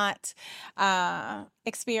have not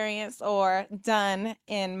experienced or done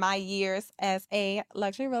in my years as a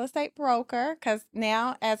luxury real estate broker. Because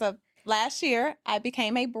now, as of last year, I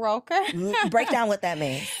became a broker. Break down what that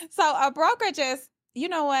means. So a broker just, you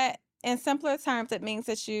know what? in simpler terms, it means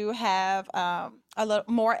that you have a little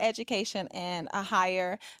more education and a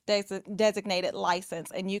higher designated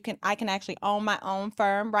license, and I can actually own my own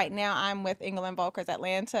firm. Right now, I'm with England Volkers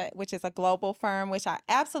Atlanta, which is a global firm, which I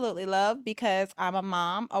absolutely love because I'm a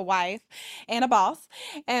mom, a wife, and a boss,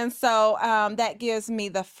 and so that gives me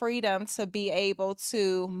the freedom to be able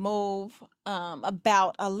to move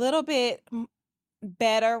about a little bit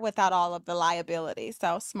better without all of the liability,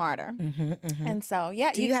 so smarter. And so,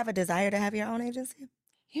 yeah. Do you have a desire to have your own agency?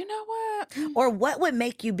 You know what? Or what would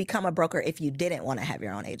make you become a broker if you didn't want to have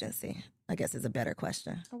your own agency? I guess is a better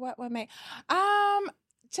question. What would make?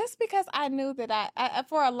 Just because I knew that I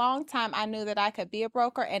for a long time, I knew that I could be a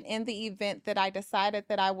broker, and in the event that I decided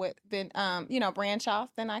that I would then, branch off,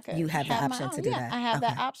 then I could. You have the my option own. to do Yeah, that. I have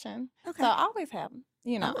that Okay. option. Okay. So I always have,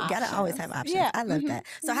 Gotta always have options. Yeah. I love that.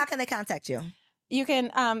 So how can they contact you? You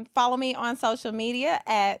can follow me on social media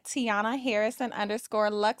at Tiana Harrison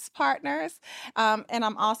 _Lux Partners. And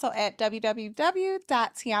I'm also at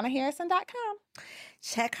www.tianaharrison.com.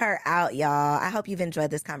 Check her out, y'all. I hope you've enjoyed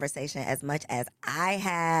this conversation as much as I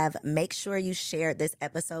have. Make sure you share this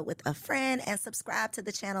episode with a friend and subscribe to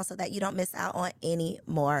the channel so that you don't miss out on any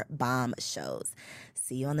more bomb shows.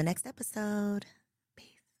 See you on the next episode.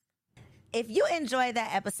 If you enjoyed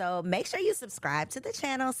that episode, make sure you subscribe to the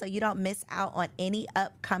channel so you don't miss out on any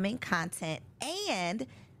upcoming content, and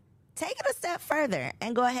take it a step further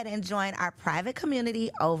and go ahead and join our private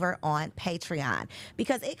community over on Patreon,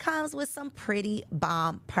 because it comes with some pretty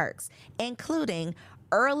bomb perks, including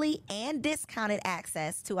early and discounted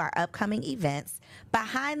access to our upcoming events,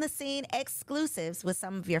 behind the scene exclusives with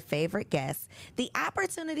some of your favorite guests, the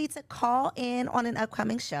opportunity to call in on an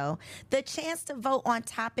upcoming show, the chance to vote on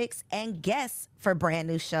topics and guests for brand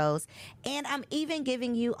new shows, and I'm even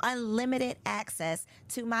giving you unlimited access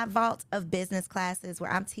to my vault of business classes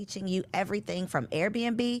where I'm teaching you everything from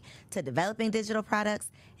Airbnb to developing digital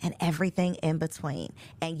products and everything in between.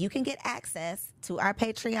 And you can get access to our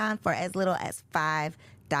Patreon for as little as $5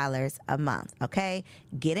 a month, okay?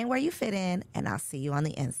 Get in where you fit in, and I'll see you on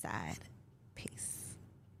the inside. Peace.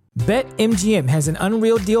 BetMGM has an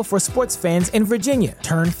unreal deal for sports fans in Virginia.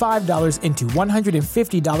 Turn $5 into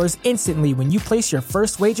 $150 instantly when you place your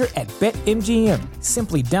first wager at BetMGM.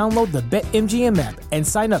 Simply download the BetMGM app and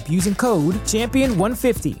sign up using code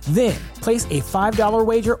Champion150. Then, place a $5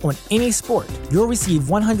 wager on any sport. You'll receive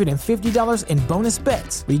 $150 in bonus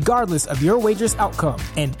bets, regardless of your wager's outcome.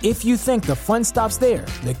 And if you think the fun stops there,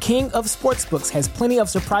 the King of Sportsbooks has plenty of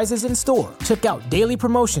surprises in store. Check out daily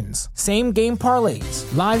promotions, same-game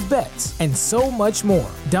parlays, live bets, and so much more.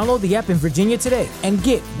 Download the app in Virginia today and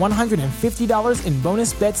get $150 in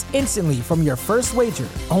bonus bets instantly from your first wager.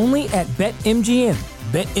 Only at BetMGM.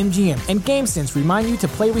 BetMGM and GameSense remind you to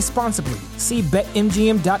play responsibly. See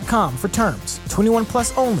BetMGM.com for terms. 21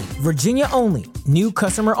 plus only. Virginia only. New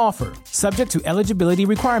customer offer. Subject to eligibility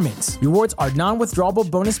requirements. Rewards are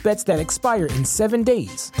non-withdrawable bonus bets that expire in 7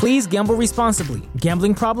 days. Please gamble responsibly.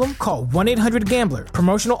 Gambling problem? Call 1-800-GAMBLER.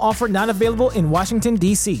 Promotional offer not available in Washington,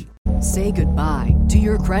 D.C. Say goodbye to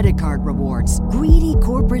your credit card rewards. Greedy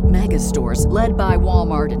corporate mega stores, led by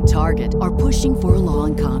Walmart and Target, are pushing for a law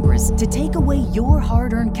in Congress to take away your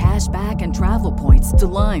hard-earned cash back and travel points to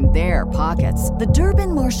line their pockets. The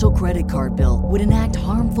Durbin-Marshall credit card bill would enact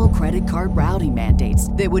harmful credit card routing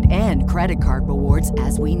mandates that would end credit card rewards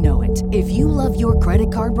as we know it. If you love your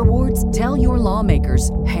credit card rewards, tell your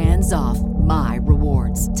lawmakers, hands off my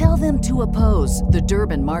rewards. Tell them to oppose the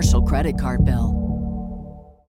Durbin-Marshall credit card bill.